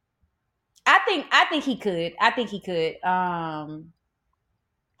 I think he could. I think he could. I'm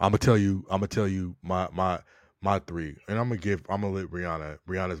gonna tell you my three, and I'm gonna let Rihanna.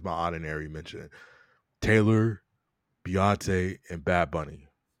 Rihanna's my honorary mention. Taylor, Beyonce, and Bad Bunny.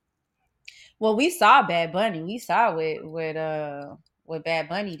 Well, we saw Bad Bunny. We saw what Bad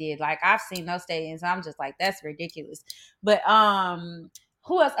Bunny did. Like, I've seen those stadiums. I'm just like, that's ridiculous. But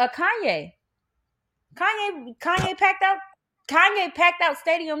who else? Kanye. Kanye packed out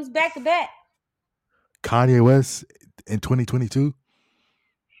stadiums back to back. Kanye West in 2022.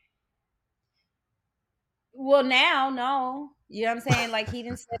 Well, now, no. You know what I'm saying? Like, he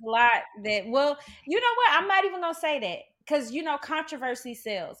didn't say a lot that, well, you know what? I'm not even going to say that. Because, you know, controversy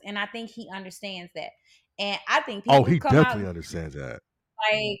sells. And I think he understands that. And I think people he come definitely out, understands that.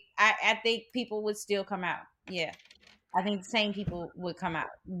 Like, I think people would still come out. Yeah. I think the same people would come out.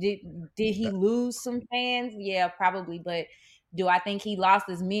 Did he lose some fans? Yeah, probably. But do I think he lost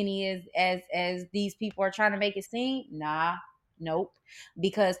as many as these people are trying to make it seem? Nah. Nope.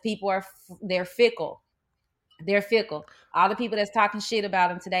 Because people they're fickle. They're fickle. All the people that's talking shit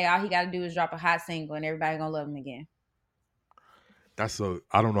about him today, all he got to do is drop a hot single and everybody gonna love him again. I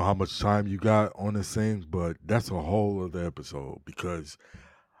don't know how much time you got on this thing, but that's a whole other episode because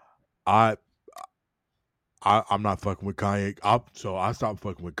I'm not fucking with Kanye. So I stopped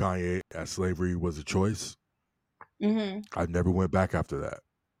fucking with Kanye as slavery was a choice. Mm-hmm. I never went back after that.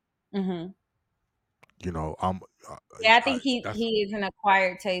 Mm-hmm. You know, I think he is an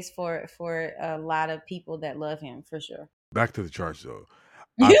acquired taste for a lot of people that love him, for sure. Back to the charts, though.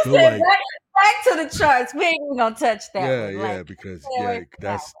 You said back to the charts. We ain't even gonna touch that. Yeah, because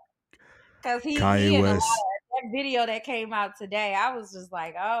that's because Kanye West. That video that came out today, I was just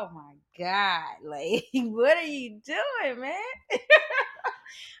like, oh my God, like, what are you doing, man?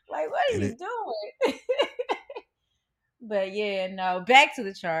 Like, what are you doing? But yeah, no, back to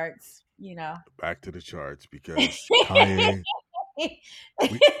the charts, you know. Back to the charts because Kanye. we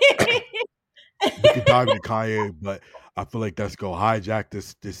can dive into Kanye, but I feel like that's gonna hijack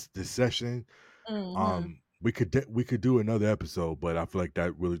this session. Mm-hmm. We could do another episode, but I feel like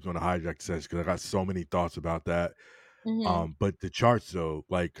that really is gonna hijack the session because I got so many thoughts about that. Mm-hmm. But the charts though,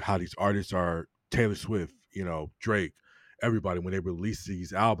 like how these artists are, Taylor Swift, you know, Drake, everybody when they release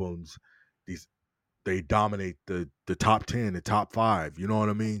these albums, they dominate the top 10, the top 5. You know what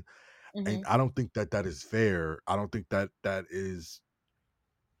I mean? Mm-hmm. And I don't think that is fair. I don't think that is.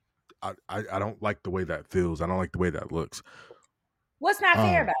 I don't like the way that feels. I don't like the way that looks. What's not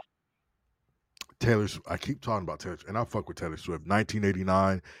fair about it? I keep talking about Taylor, and I fuck with Taylor Swift.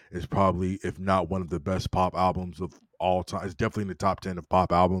 1989 is probably, if not one of the best pop albums of all time. It's definitely in the top 10 of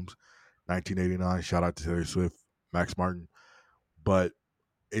pop albums. 1989. Shout out to Taylor Swift, Max Martin. But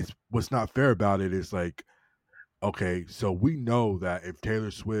what's not fair about it is like, okay, so we know that if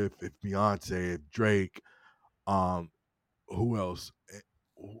Taylor Swift, if Beyonce, if Drake, who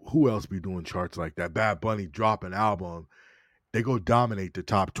else be doing charts like that? Bad Bunny drop an album, they go dominate the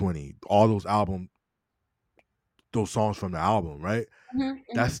top 20. All those songs from the album, right? Mm-hmm.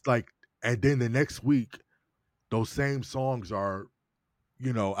 That's like, and then the next week, those same songs are,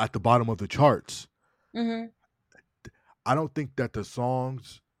 you know, at the bottom of the charts. Mm-hmm. I don't think that the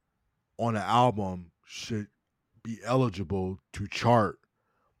songs on an album should be eligible to chart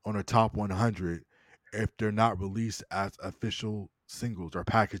on a top 100 if they're not released as official singles or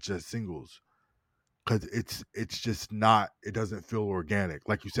packaged as singles, because it's just not. It doesn't feel organic.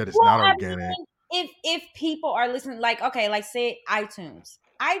 Like you said, it's not organic. I mean, if people are listening, like, okay, like say iTunes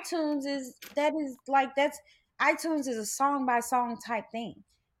is iTunes is a song by song type thing.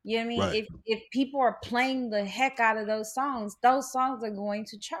 You know what I mean? Right. If people are playing the heck out of those songs are going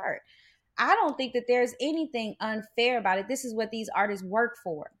to chart. I don't think that there's anything unfair about it. This is what these artists work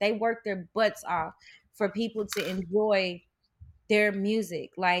for. They work their butts off for people to enjoy their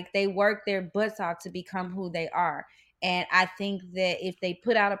music. Like, they work their butts off to become who they are. And I think that if they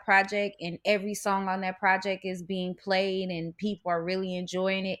put out a project and every song on that project is being played and people are really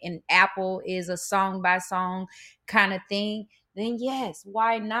enjoying it, and Apple is a song by song kind of thing, then yes,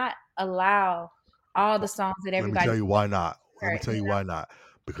 why not allow all the songs that Let me everybody tell you why not. Let me heard, tell you why not.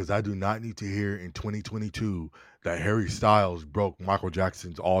 Because I do not need to hear in 2022 that Harry Styles broke Michael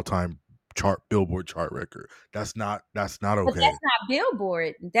Jackson's all-time Billboard chart record. That's not But okay. that's not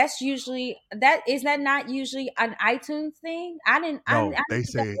Billboard. That's usually is that not usually an iTunes thing? I didn't No, they think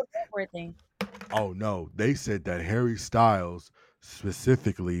that's say, a Billboard thing. oh no, they said that Harry Styles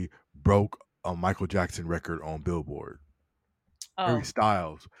specifically broke a Michael Jackson record on Billboard. Harry Oh,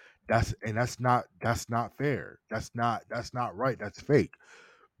 Styles. That's not fair. That's not right. That's fake.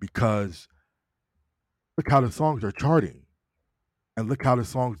 Because look how the songs are charting. And look how the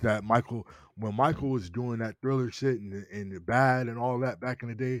songs that when Michael was doing that Thriller shit and the Bad and all that back in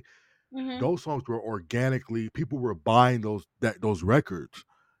the day, those songs were organically, people were buying those records.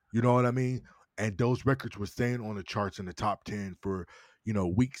 You know what I mean? And those records were staying on the charts in the top 10 for,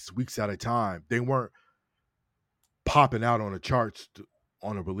 weeks at a time. They weren't popping out on the charts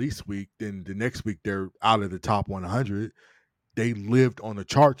on a release week. Then the next week they're out of the top 100. They lived on the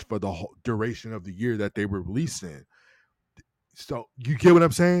charts for the whole duration of the year that they were released in. So you get what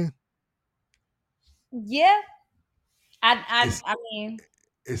I'm saying? yeah. I mean,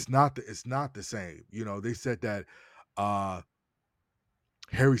 it's not the same. They said that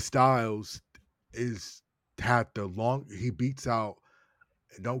Harry Styles he beats out,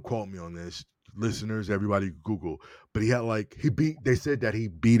 and don't quote me on this, listeners, everybody Google, but they said that he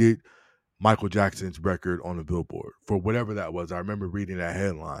beat it Michael Jackson's record on the Billboard for whatever that was. I remember reading that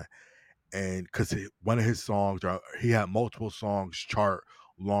headline. And because one of his songs, he had multiple songs chart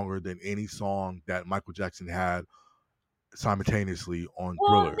longer than any song that Michael Jackson had simultaneously on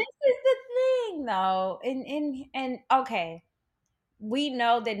Thriller. This is the thing, though, and okay, we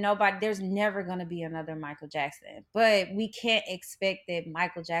know that there's never going to be another Michael Jackson, but we can't expect that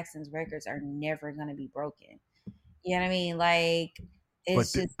Michael Jackson's records are never going to be broken. You know what I mean? Like,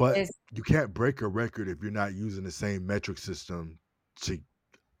 but you can't break a record if you're not using the same metric system to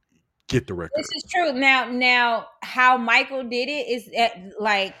get the record. This is true. Now, how Michael did it is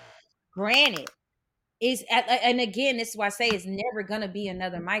granted, and again, this is why I say it's never gonna be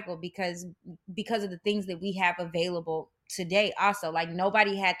another Michael because of the things that we have available today. Also, like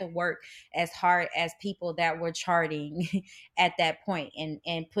nobody had to work as hard as people that were charting at that point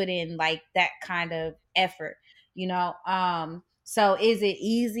and put in like that kind of effort. So is it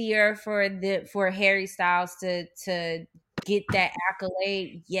easier for Harry Styles to get that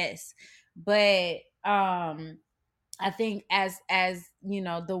accolade? Yes, but I think as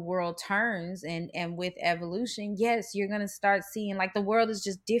the world turns and with evolution, yes, you're gonna start seeing like the world is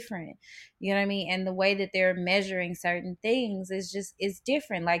just different. You know what I mean? And the way that they're measuring certain things is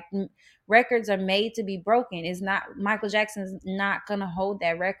different. Like records are made to be broken. It's not Michael Jackson's not gonna hold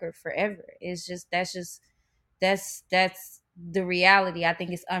that record forever. It's just that's the reality. I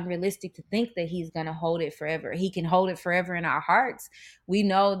think it's unrealistic to think that he's going to hold it forever. He can hold it forever in our hearts. We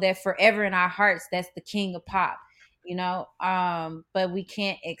know that forever in our hearts, that's the king of pop, but we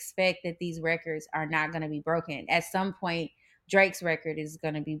can't expect that these records are not going to be broken. At some point, Drake's record is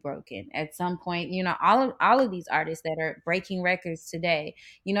going to be broken. At some point, all of these artists that are breaking records today,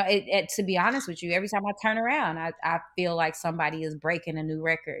 to be honest with you, every time I turn around, I feel like somebody is breaking a new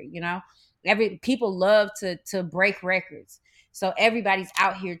record, people love to break records. So everybody's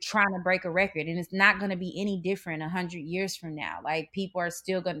out here trying to break a record, and it's not going to be any different 100 years from now. Like people are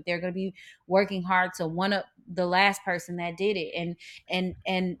they're going to be working hard to one up the last person that did it.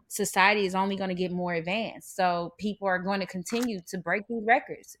 And society is only going to get more advanced. So people are going to continue to break these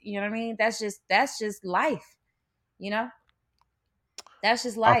records. You know what I mean? That's just life, That's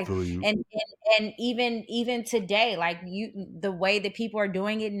just life. And even today, like the way that people are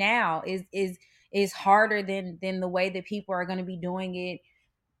doing it now is harder than the way that people are going to be doing it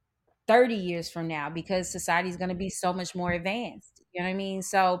 30 years from now, because society is going to be so much more advanced. You know what I mean?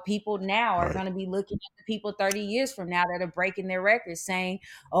 So people now are going to be looking at the people 30 years from now that are breaking their records saying,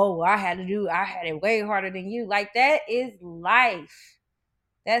 oh, well, I had it way harder than you. Like that is life.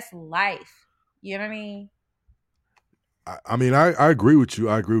 That's life. You know what I mean? I mean, I agree with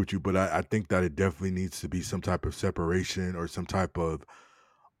you. But I think that it definitely needs to be some type of separation or some type of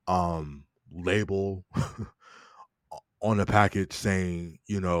label on the package saying,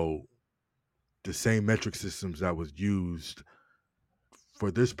 the same metric systems that was used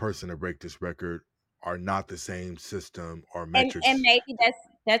for this person to break this record are not the same system or metrics. And maybe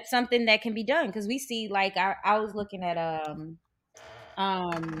that's something that can be done, because we see, like I was looking at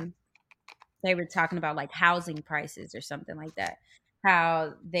they were talking about like housing prices or something like that.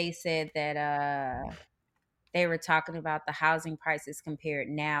 How they said that they were talking about the housing prices compared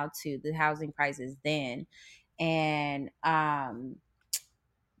now to the housing prices then. And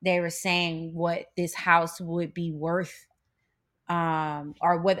they were saying what this house would be worth,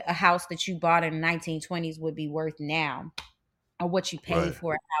 or what a house that you bought in the 1920s would be worth now, or what you paid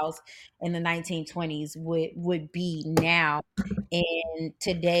for a house in the 1920s would be now in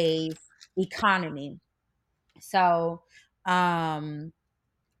today's economy. So, or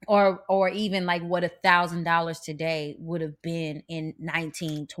even like what $1,000 today would have been in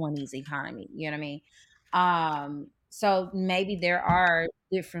 1920s economy. You know what I mean? So maybe there are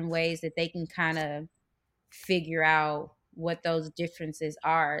different ways that they can kind of figure out what those differences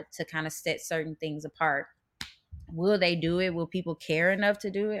are to kind of set certain things apart. Will they do it? Will people care enough to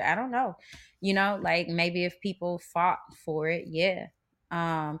do it? I don't know. Like maybe if people fought for it, yeah.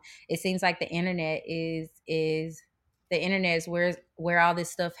 It seems like the internet is where all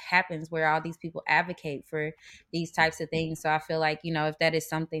this stuff happens, where all these people advocate for these types of things. So I feel like, if that is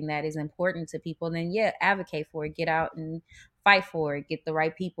something that is important to people, then yeah, advocate for it. Get out and fight for it. Get the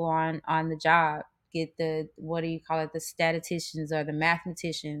right people on the job. Get the, what do you call it, the statisticians or the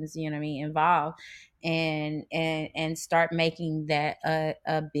mathematicians, involved, and start making that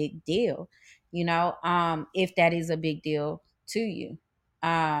a big deal, if that is a big deal to you.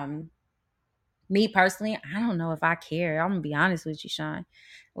 Me personally, I don't know if I care. I'm gonna be honest with you, Sean.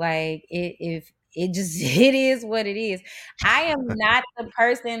 Like, if it just it is what it is. I am not the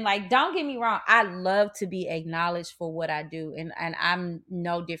person, like, don't get me wrong, I love to be acknowledged for what I do, and I'm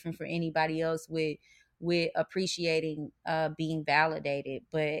no different for anybody else with appreciating being validated.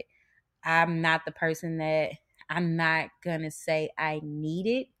 But I'm not the person that, I'm not gonna say I need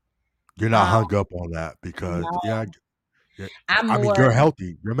it. You're not hung up on that because No. I mean, you're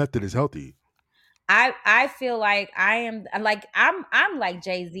healthy. Your method is healthy. I feel like I'm like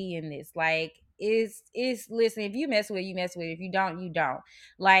Jay-Z in this. Like, is listen, if you mess with it, you mess with it. If you don't, you don't.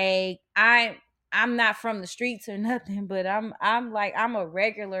 Like, I'm not from the streets or nothing, but I'm a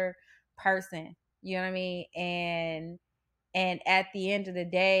regular person. You know what I mean? And at the end of the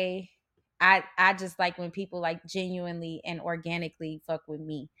day, I just like when people like genuinely and organically fuck with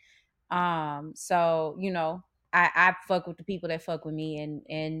me. So, I fuck with the people that fuck with me,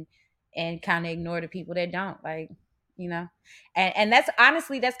 and kind of ignore the people that don't, like, and that's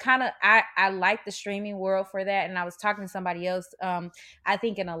honestly, that's kind of, I like the streaming world for that. And I was talking to somebody else. I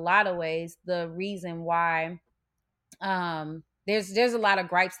think in a lot of ways, the reason why, there's a lot of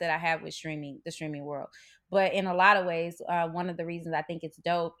gripes that I have with the streaming world, but in a lot of ways, one of the reasons I think it's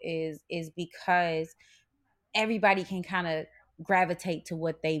dope is because everybody can kind of gravitate to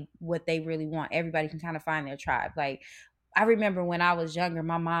what they really want. Everybody can kind of find their tribe. Like, I remember when I was younger,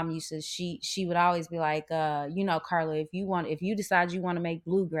 my mom used to, she would always be like, Carla, if you decide you want to make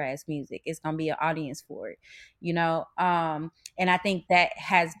bluegrass music, it's going to be an audience for it, and I think that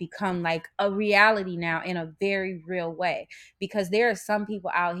has become like a reality now in a very real way, because there are some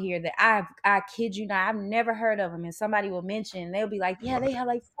people out here that I kid you not, I've never heard of them. And somebody will mention, they'll be like, yeah, they have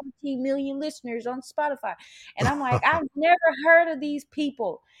like 14 million listeners on Spotify. And I'm like, I've never heard of these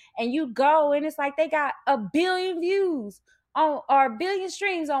people. And you go and it's like they got 1 billion views or 1 billion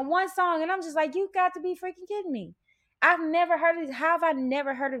streams on one song. And I'm just like, you got to be freaking kidding me. I've never heard of these. How have I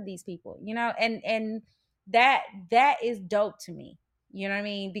never heard of these people? And that is dope to me. You know what I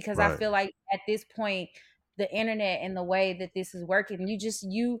mean? Because right. I feel like at this point, the internet and the way that this is working,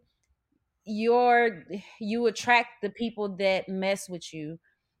 you attract the people that mess with you,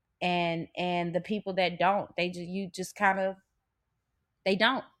 and the people that don't, they don't.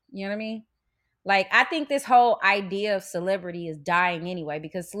 You know what I mean? Like, I think this whole idea of celebrity is dying anyway,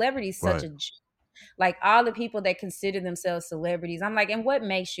 because celebrity is such a, like, all the people that consider themselves celebrities, I'm like, and what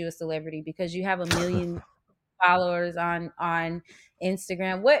makes you a celebrity? Because you have 1 million followers on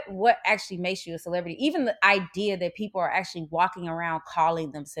Instagram. What actually makes you a celebrity? Even the idea that people are actually walking around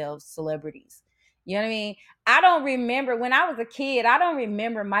calling themselves celebrities. You know what I mean? I don't remember, when I was a kid, I don't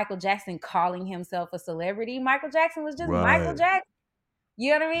remember Michael Jackson calling himself a celebrity. Michael Jackson was just Michael Jackson.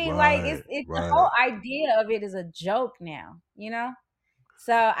 You know what I mean? Like, it's the whole idea of it is a joke now,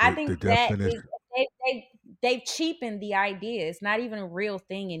 So I think that is, they've cheapened the idea. It's not even a real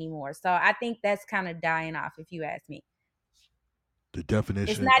thing anymore. So I think that's kind of dying off, if you ask me. The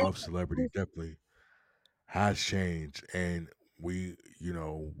definition of celebrity definitely has changed, and we've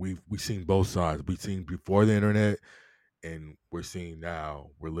seen both sides. We've seen before the internet, and we're seeing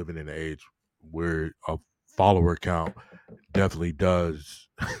now. We're living in an age where a follower count definitely does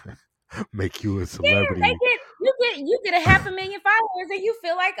make you a Yeah, celebrity. you get a 500,000 followers and you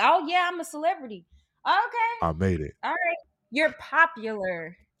feel like, oh yeah, I'm a celebrity. Okay. I made it. All right. You're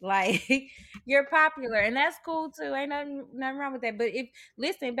popular. Like you're popular. And that's cool too. Ain't nothing wrong with that. But if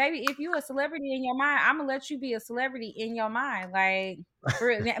listen, baby, if you a celebrity in your mind, I'm gonna let you be a celebrity in your mind. Like for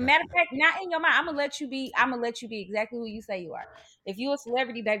matter of fact, not in your mind. I'm gonna let you be exactly who you say you are. If you a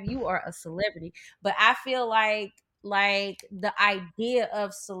celebrity, baby, you are a celebrity. But I feel like the idea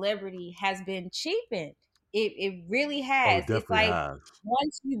of celebrity has been cheapened. It really Oh, has. it It's definitely like has.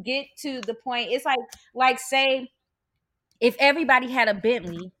 once you get to the point, it's like say if everybody had a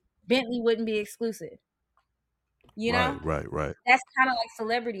Bentley, Bentley wouldn't be exclusive. You know? Right. That's kind of like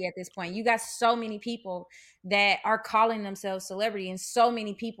celebrity at this point. You got so many people that are calling themselves celebrity and so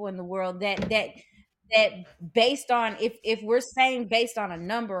many people in the world that based on if we're saying based on a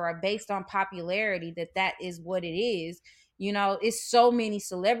number or based on popularity that is what it is. You know, it's so many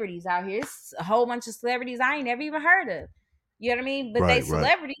celebrities out here. It's a whole bunch of celebrities I ain't never even heard of. You know what I mean? But they Right.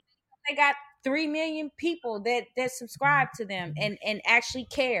 celebrities. They got 3 million people that subscribe to them and actually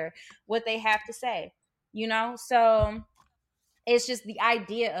care what they have to say. You know, so it's just the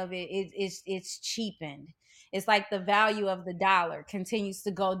idea of it's cheapened. It's like the value of the dollar continues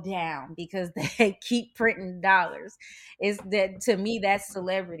to go down because they keep printing dollars. Is that to me that's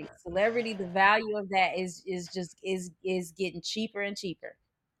celebrity, the value of that is just is getting cheaper and cheaper.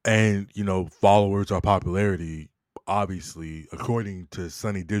 And followers or popularity, obviously, according to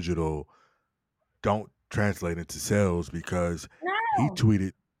Sunny Digital, don't translate into sales because he No.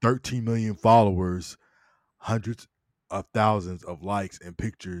 tweeted 13 million followers, hundreds of thousands of likes and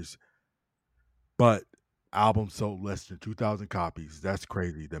pictures, but album sold less than 2,000 copies. That's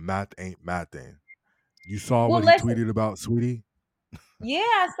crazy. The math ain't mathing. You saw Well, what he listen. tweeted about Sweetie? Yeah,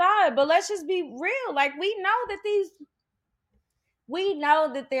 I saw it, but let's just be real. Like we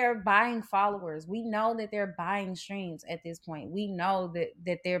know that they're buying followers. We know that they're buying streams at this point. We know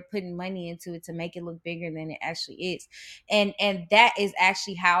that they're putting money into it to make it look bigger than it actually is. And that is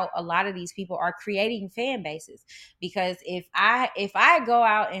actually how a lot of these people are creating fan bases. Because if I go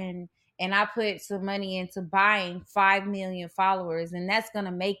out and I put some money into buying 5 million followers, and that's going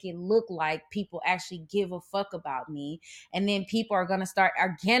to make it look like people actually give a fuck about me. And then people are going to start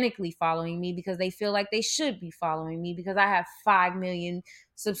organically following me because they feel like they should be following me because I have 5 million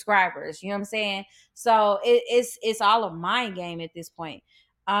subscribers. You know what I'm saying? So it's all a mind game at this point.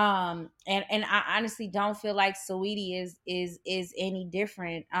 And I honestly don't feel like Saweetie is any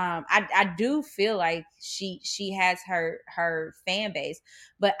different. I do feel like she has her fan base,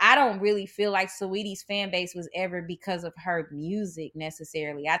 but I don't really feel like Saweetie's fan base was ever because of her music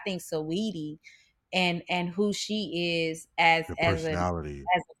necessarily. I think Saweetie and who she is as The as an personality.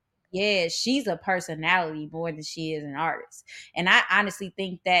 as yeah, she's a personality more than she is an artist. And I honestly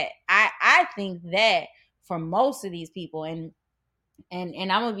think that I think that for most of these people and I'm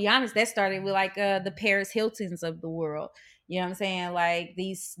gonna be honest, that started with like the Paris Hiltons of the world. You know what I'm saying? Like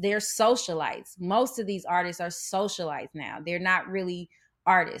they're socialites. Most of these artists are socialites now. They're not really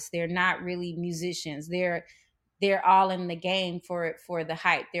artists. They're not really musicians. They're all in the game for the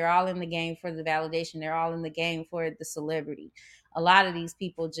hype. They're all in the game for the validation. They're all in the game for the celebrity. A lot of these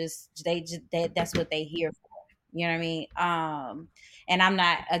people that's what they here for. You know what I mean? And I'm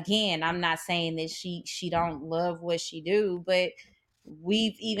not saying that she don't love what she do, but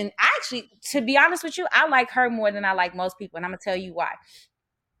actually, to be honest with you, I like her more than I like most people, and I'm gonna tell you why.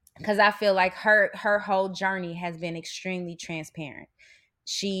 Because I feel like her whole journey has been extremely transparent.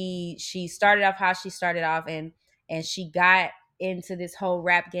 She started off how she started off, and she got into this whole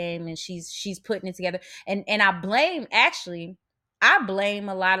rap game, and she's putting it together. And I blame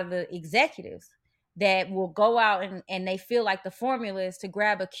a lot of the executives that will go out and they feel like the formula is to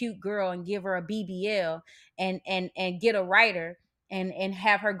grab a cute girl and give her a BBL and get a writer and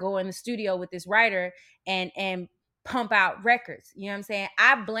have her go in the studio with this writer and pump out records. You know what I'm saying?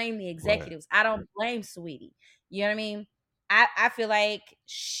 I blame the executives. I don't blame Saweetie. You know what I mean? I feel like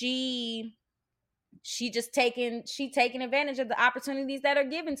she taking advantage of the opportunities that are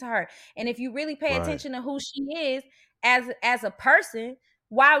given to her. And if you really pay attention to who she is as a person,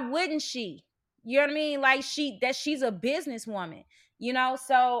 why wouldn't she? You know what I mean? Like she's a businesswoman, you know?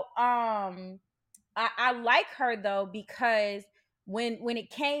 So I like her though, because when it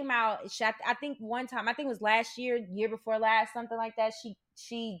came out, I think one time, I think it was last year before last, something like that,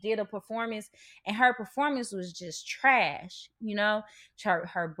 she did a performance and her performance was just trash. You know,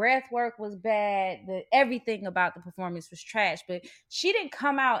 her breath work was bad. Everything about the performance was trash, but she didn't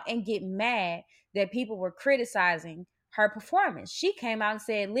come out and get mad that people were criticizing her performance. She came out and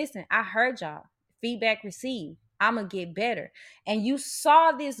said, listen, I heard y'all, feedback received. I'm going to get better. And you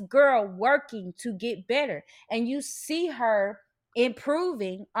saw this girl working to get better. And you see her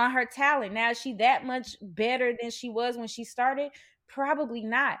improving on her talent. Now, is she that much better than she was when she started? Probably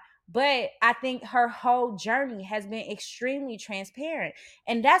not. But I think her whole journey has been extremely transparent.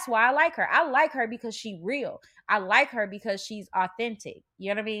 And that's why I like her. I like her because she's real. I like her because she's authentic. You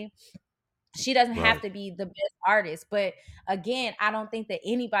know what I mean? She doesn't have to be the best artist. But again, I don't think that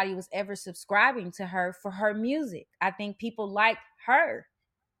anybody was ever subscribing to her for her music. I think people like her.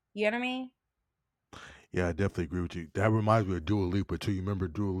 You know what I mean? Yeah, I definitely agree with you. That reminds me of Dua Lipa too. You remember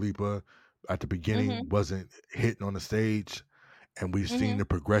Dua Lipa at the beginning wasn't hitting on the stage, and we've seen the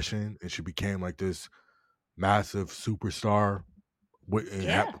progression, and she became like this massive superstar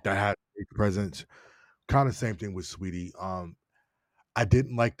that had a presence. Kind of same thing with Sweetie. I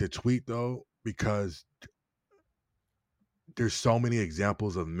didn't like the tweet though, because there's so many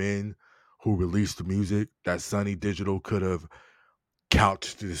examples of men who released music that Sonny Digital could have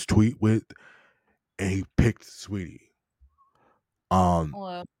couched this tweet with, and he picked Sweetie.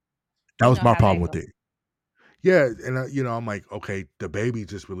 Well, that was my problem with it. Yeah, and I'm like, okay, the Baby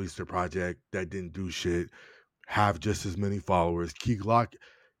just released a project that didn't do shit, have just as many followers. Key Glock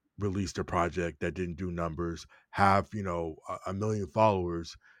released a project that didn't do numbers, have a million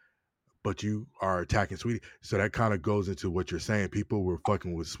followers, but you are attacking Sweetie. So that kind of goes into what you're saying. People were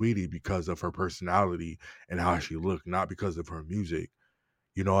fucking with Sweetie because of her personality and how she looked, not because of her music.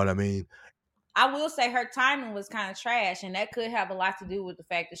 You know what I mean? I will say her timing was kind of trash, and that could have a lot to do with the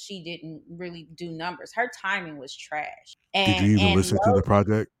fact that she didn't really do numbers. Her timing was trash. Did you even listen to the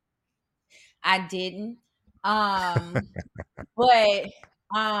project? I didn't. And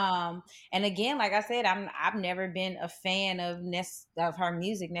again, like I said, I've never been a fan of her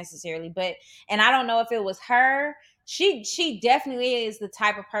music necessarily, and I don't know if it was her. She definitely is the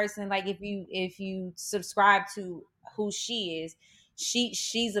type of person, like if you subscribe to who she is,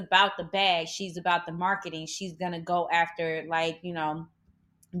 she's about the bag, she's about the marketing, she's gonna go after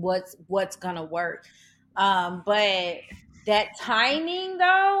what's gonna work. But that timing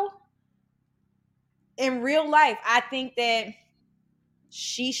though, in real life, I think that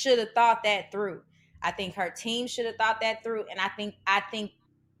she should have thought that through. I think her team should have thought that through. And I think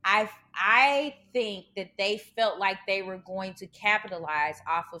that they felt like they were going to capitalize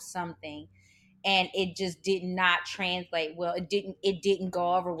off of something, and it just did not translate well. It didn't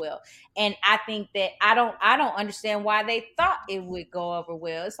go over well. And I think that I don't understand why they thought it would go over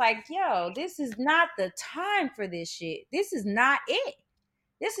well. It's like, yo, this is not the time for this shit. This is not it.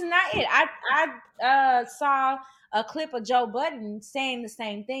 I saw a clip of Joe Budden saying the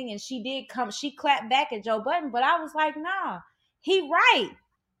same thing, and she clapped back at Joe Budden, but I was like, nah, he right.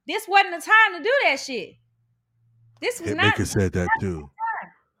 This wasn't the time to do that shit. This was not. Hitmaker said that too.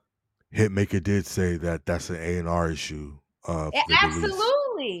 Hitmaker did say that that's an A&R issue.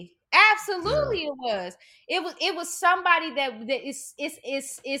 Absolutely. Absolutely, yeah. It was somebody that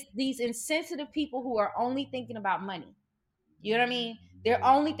it's these insensitive people who are only thinking about money. You know what I mean? They're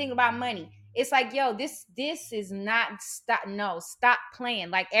only thinking about money. It's like, yo, this is not stop playing.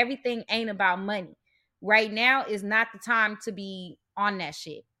 Like, everything ain't about money. Right now is not the time to be on that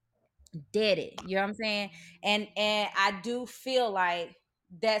shit. Dead it. You know what I'm saying? And I do feel like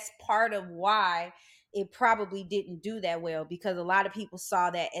that's part of why it probably didn't do that well, because a lot of people saw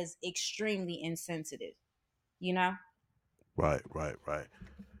that as extremely insensitive, you know? Right.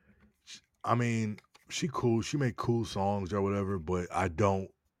 I mean, she cool. She make cool songs or whatever, but I don't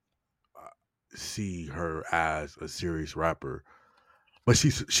see her as a serious rapper. But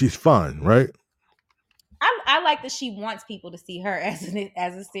she's fun, right? I like that she wants people to see her as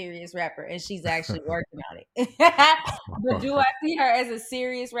a serious rapper, and she's actually working on it. But do I see her as a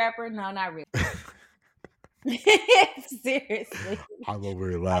serious rapper? No, not really. Seriously. I'm over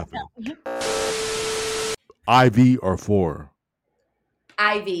here laughing. Ivy or 4?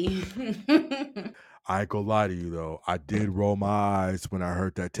 Ivy. I ain't gonna lie to you though. I did roll my eyes when I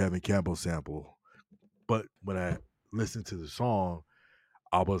heard that Tevin Campbell sample. But when I listened to the song,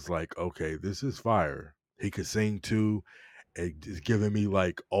 I was like, okay, this is fire. He could sing too. It's giving me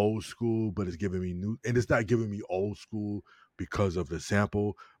like old school, but it's giving me new. And it's not giving me old school because of the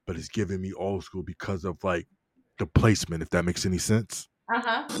sample, but it's giving me old school because of like the placement, if that makes any sense.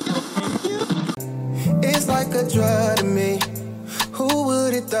 It's like a drug to me. Who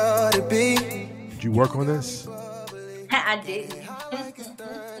would have thought it'd be? Did you work on this? I did.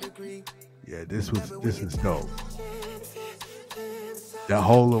 Yeah, this is dope. That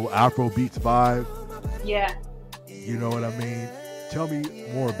whole little Afro beats vibe. Yeah. You know what I mean? Tell me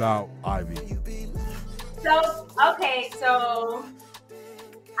more about Ivy. So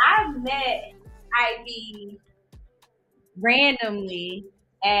I met Ivy randomly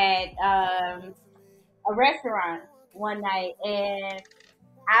at a restaurant one night, and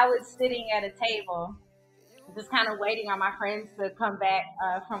I was sitting at a table, just kind of waiting on my friends to come back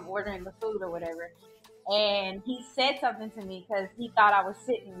from ordering the food or whatever. And he said something to me because he thought I was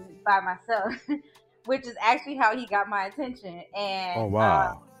sitting by myself, which is actually how he got my attention. Oh And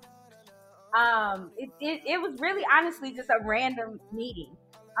wow. it was really honestly just a random meeting.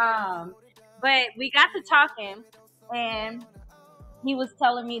 But we got to talking, and he was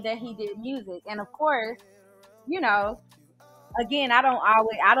telling me that he did music, and of course, you know, again, I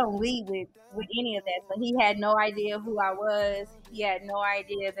don't lead with any of that. So he had no idea who I was. He had no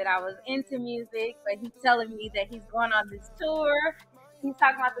idea that I was into music, but he's telling me that he's going on this tour. He's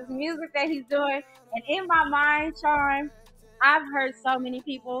talking about this music that he's doing. And in my mind, Sean, I've heard so many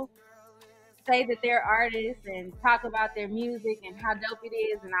people say that they're artists and talk about their music and how dope it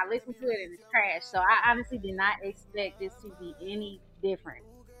is, and I listen to it and it's trash. So I honestly did not expect this to be any different.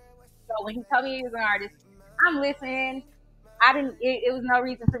 So when he told me he was an artist, I'm listening. It was no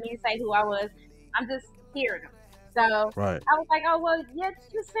reason for me to say who I was. I'm just hearing them. So Right. I was like, oh, well, yeah,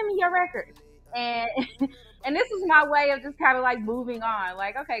 just send me your record. And and this was my way of just kind of like moving on.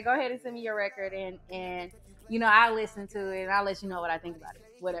 Like, okay, go ahead and send me your record, and I'll listen to it and I'll let you know what I think about it.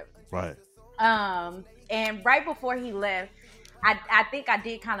 Whatever. Right. And right before he left, I think I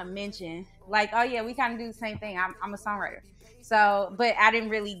did kind of mention like, oh yeah, we kind of do the same thing. I'm a songwriter. So, but I didn't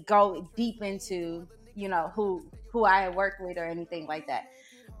really go deep into, who I had worked with or anything like that.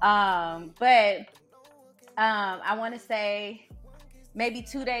 But I want to say maybe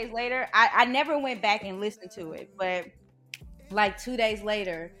 2 days later, I never went back and listened to it, but like 2 days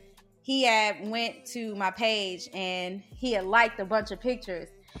later, he had went to my page and he had liked a bunch of pictures.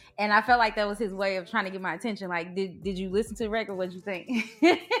 And I felt like that was his way of trying to get my attention. Like, did you listen to the record? What'd you think?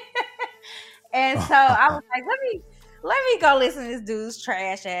 And so I was like, let me go listen to this dude's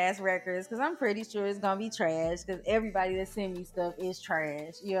trash ass records, because I'm pretty sure it's gonna be trash, because everybody that send me stuff is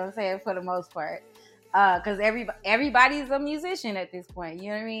trash. You know what I'm saying? For the most part. Because everybody's a musician at this point. You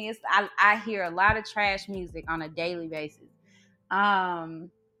know what I mean? I hear a lot of trash music on a daily basis.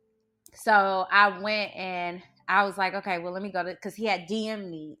 So I went and I was like, okay, well, let me go to, because he had DM'd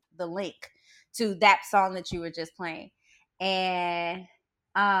me the link to that song that you were just playing. And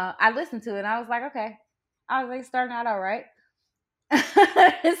I listened to it and I was like, okay. I was like, starting out all right.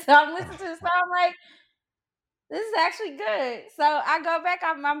 So I'm listening to the song, I'm like, this is actually good. So I go back,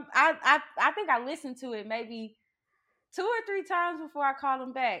 I think I listened to it maybe 2 or 3 times before I called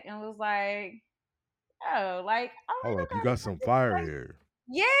him back and was like, oh, like, Hold up, you got some fire here.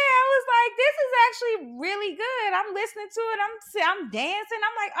 yeah, I was like, this is actually really good. I'm listening to it. I'm dancing.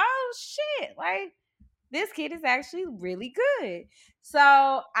 I'm like, oh shit, like this kid is actually really good. So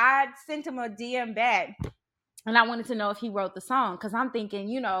I sent him a DM back, and I wanted to know if he wrote the song, because I'm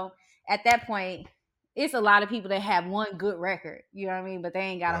thinking, at that point, it's a lot of people that have one good record, you know what I mean? But they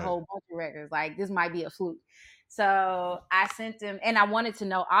ain't got a whole bunch of records. Like, this might be a fluke. So I sent him, and I wanted to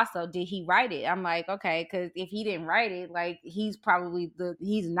know also, did he write it? I'm like, okay, because if he didn't write it, like, he's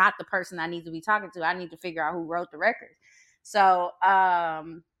not the person I need to be talking to. I need to figure out who wrote the record. So I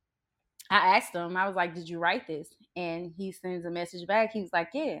asked him, I was like, did you write this? And he sends a message back. He was like,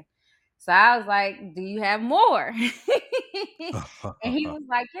 yeah. So I was like, do you have more? And he was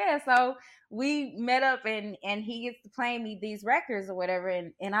like, yeah. So we met up, and he gets to playing me these records or whatever.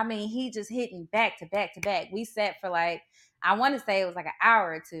 And I mean, he just hitting back to back to back. We sat for like, I want to say it was like an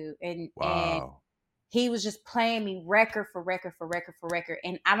hour or two. And he was just playing me record for record for record for record.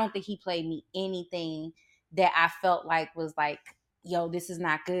 And I don't think he played me anything that I felt like was like, yo, this is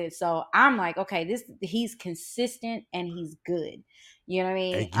not good. So I'm like, okay, he's consistent and he's good. You know what I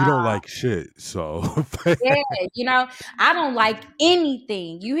mean? And you don't like shit, so yeah, I don't like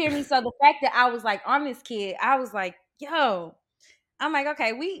anything. You hear me? So the fact that I was like on this kid, I was like, yo, I'm like,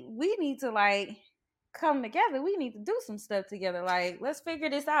 okay, we need to like come together. We need to do some stuff together. Like, let's figure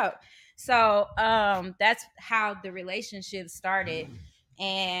this out. So that's how the relationship started.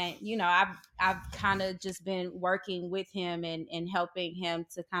 And I've kind of just been working with him and helping him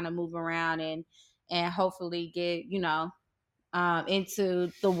to kind of move around and hopefully get into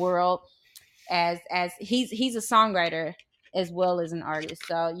the world as he's a songwriter as well as an artist.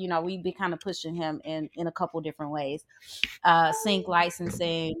 So we've been kind of pushing him in a couple different ways, sync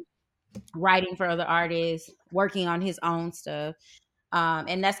licensing, writing for other artists, working on his own stuff.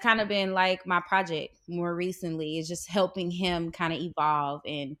 And that's kind of been like my project more recently, is just helping him kind of evolve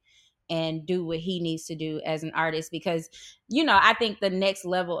and do what he needs to do as an artist. Because, I think the next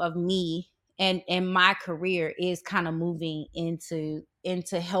level of me and my career is kind of moving into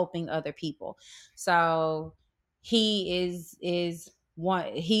helping other people. So he is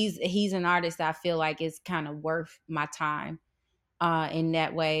one. He's an artist that I feel like is kind of worth my time in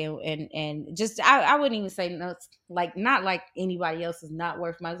that way. And just I wouldn't even say no, like not like anybody else is not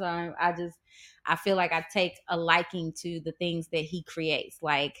worth my time. I feel like I take a liking to the things that he creates.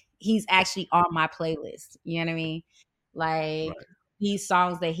 Like he's actually on my playlist. You know what I mean? Like these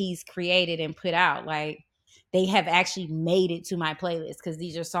songs that he's created and put out, like they have actually made it to my playlist because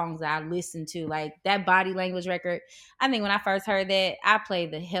these are songs that I listen to. Like that Body Language record, I think when I first heard that, I played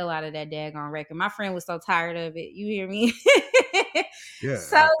the hell out of that daggone record. My friend was so tired of it. You hear me? Yeah.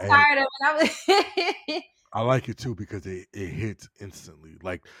 So tired of it. I like it too because it hits instantly.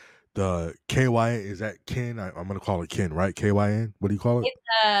 Like the KYN, is that Ken? I'm going to call it Ken, right? KYN? What do you call it?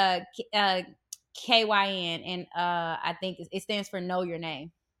 It's KYN, and I think it stands for Know Your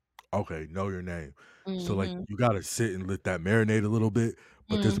Name. Okay, Know Your Name. Mm-hmm. So like you gotta sit and let that marinate a little bit,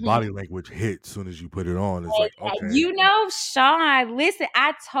 but this body language hits as soon as you put it on. It's like, okay. You know, Sean, listen,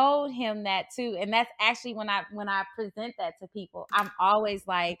 I told him that too. And that's actually when I present that to people, I'm always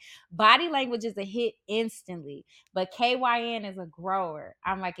like, Body Language is a hit instantly, but KYN is a grower.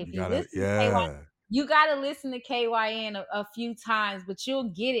 I'm like, if you listen to KYN, you got to listen to KYN a few times, but you'll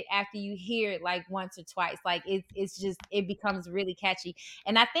get it after you hear it like once or twice. Like it's just, it becomes really catchy.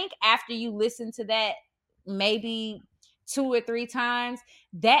 And I think after you listen to that, maybe 2 or 3 times,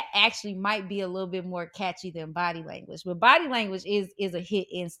 that actually might be a little bit more catchy than Body Language. But Body Language is a hit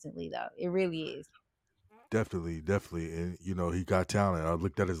instantly though. It really is. Definitely. And you know, he got talent. I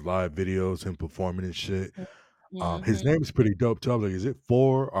looked at his live videos, him performing and shit. His name is pretty dope too. I'm like, is it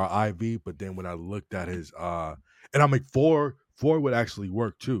 4 or IV? But then when I looked at his and I'm like 4 would actually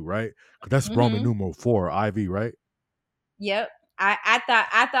work too, right? Because that's Roman numeral 4, IV, right? Yep.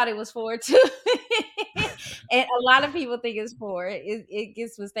 I thought it was 4 too. And a lot of people think it's 4. It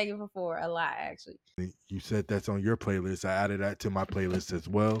gets mistaken for 4 a lot, actually. You said that's on your playlist. I added that to my playlist as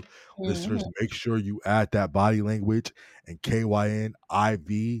well. Listeners, make sure you add that Body Language and KYN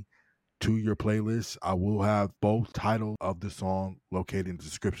IV to your playlist. I will have both titles of the song located in the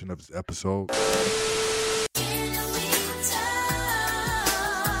description of this episode.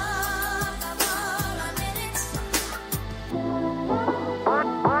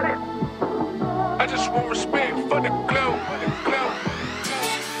 I just want respect for the glow.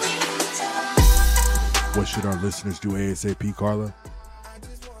 What should our listeners do ASAP, Carla?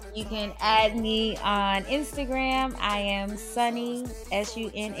 You can add me on Instagram. I am Sunny,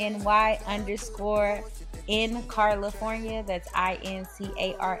 SUNNY _ in California. That's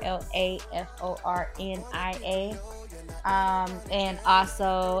INCARLAFORNIA. And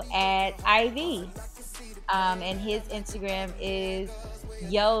also at IV. And his Instagram is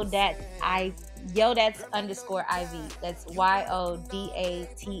Yodats _ IV. That's YODATS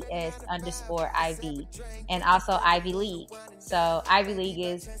 _ IV. And also Ivy League. So Ivy League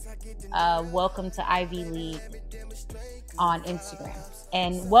is welcome to Ivy League on Instagram.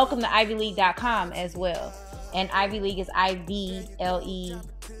 And welcome to ivyleague.com as well. And Ivy League is IVLEAGUE.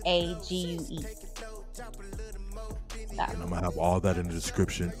 And I'm going to have all that in the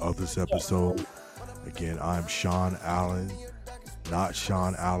description of this episode. Again, I'm Sean Allen, not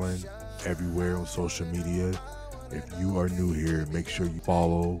Sean Allen, everywhere on social media. If you are new here, make sure you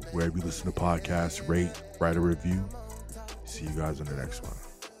follow wherever you listen to podcasts, rate, write a review. See you guys on the next one.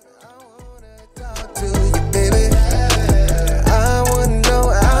 I wouldn't know.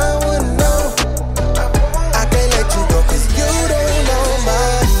 I can't let you go 'cause you don't know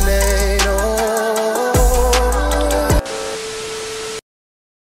my name.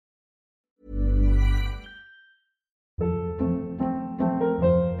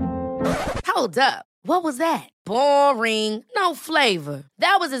 Hold up. What was that? Boring. No flavor.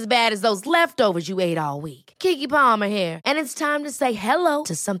 That was as bad as those leftovers you ate all week. Keke Palmer here. And it's time to say hello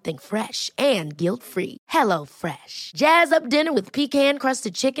to something fresh and guilt-free. HelloFresh. Jazz up dinner with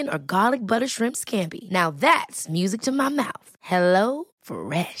pecan-crusted chicken or garlic butter shrimp scampi. Now that's music to my mouth.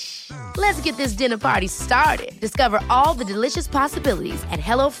 HelloFresh. Let's get this dinner party started. Discover all the delicious possibilities at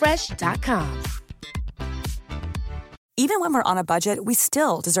HelloFresh.com. Even when we're on a budget, we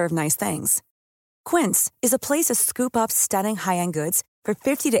still deserve nice things. Quince is a place to scoop up stunning high-end goods for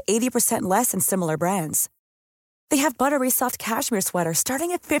 50 to 80% less than similar brands. They have buttery soft cashmere sweaters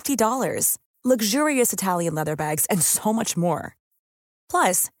starting at $50, luxurious Italian leather bags, and so much more.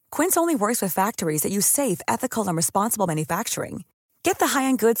 Plus, Quince only works with factories that use safe, ethical, and responsible manufacturing. Get the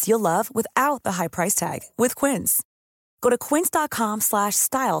high-end goods you'll love without the high price tag with Quince. Go to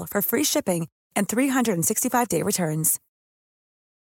quince.com/style for free shipping and 365-day returns.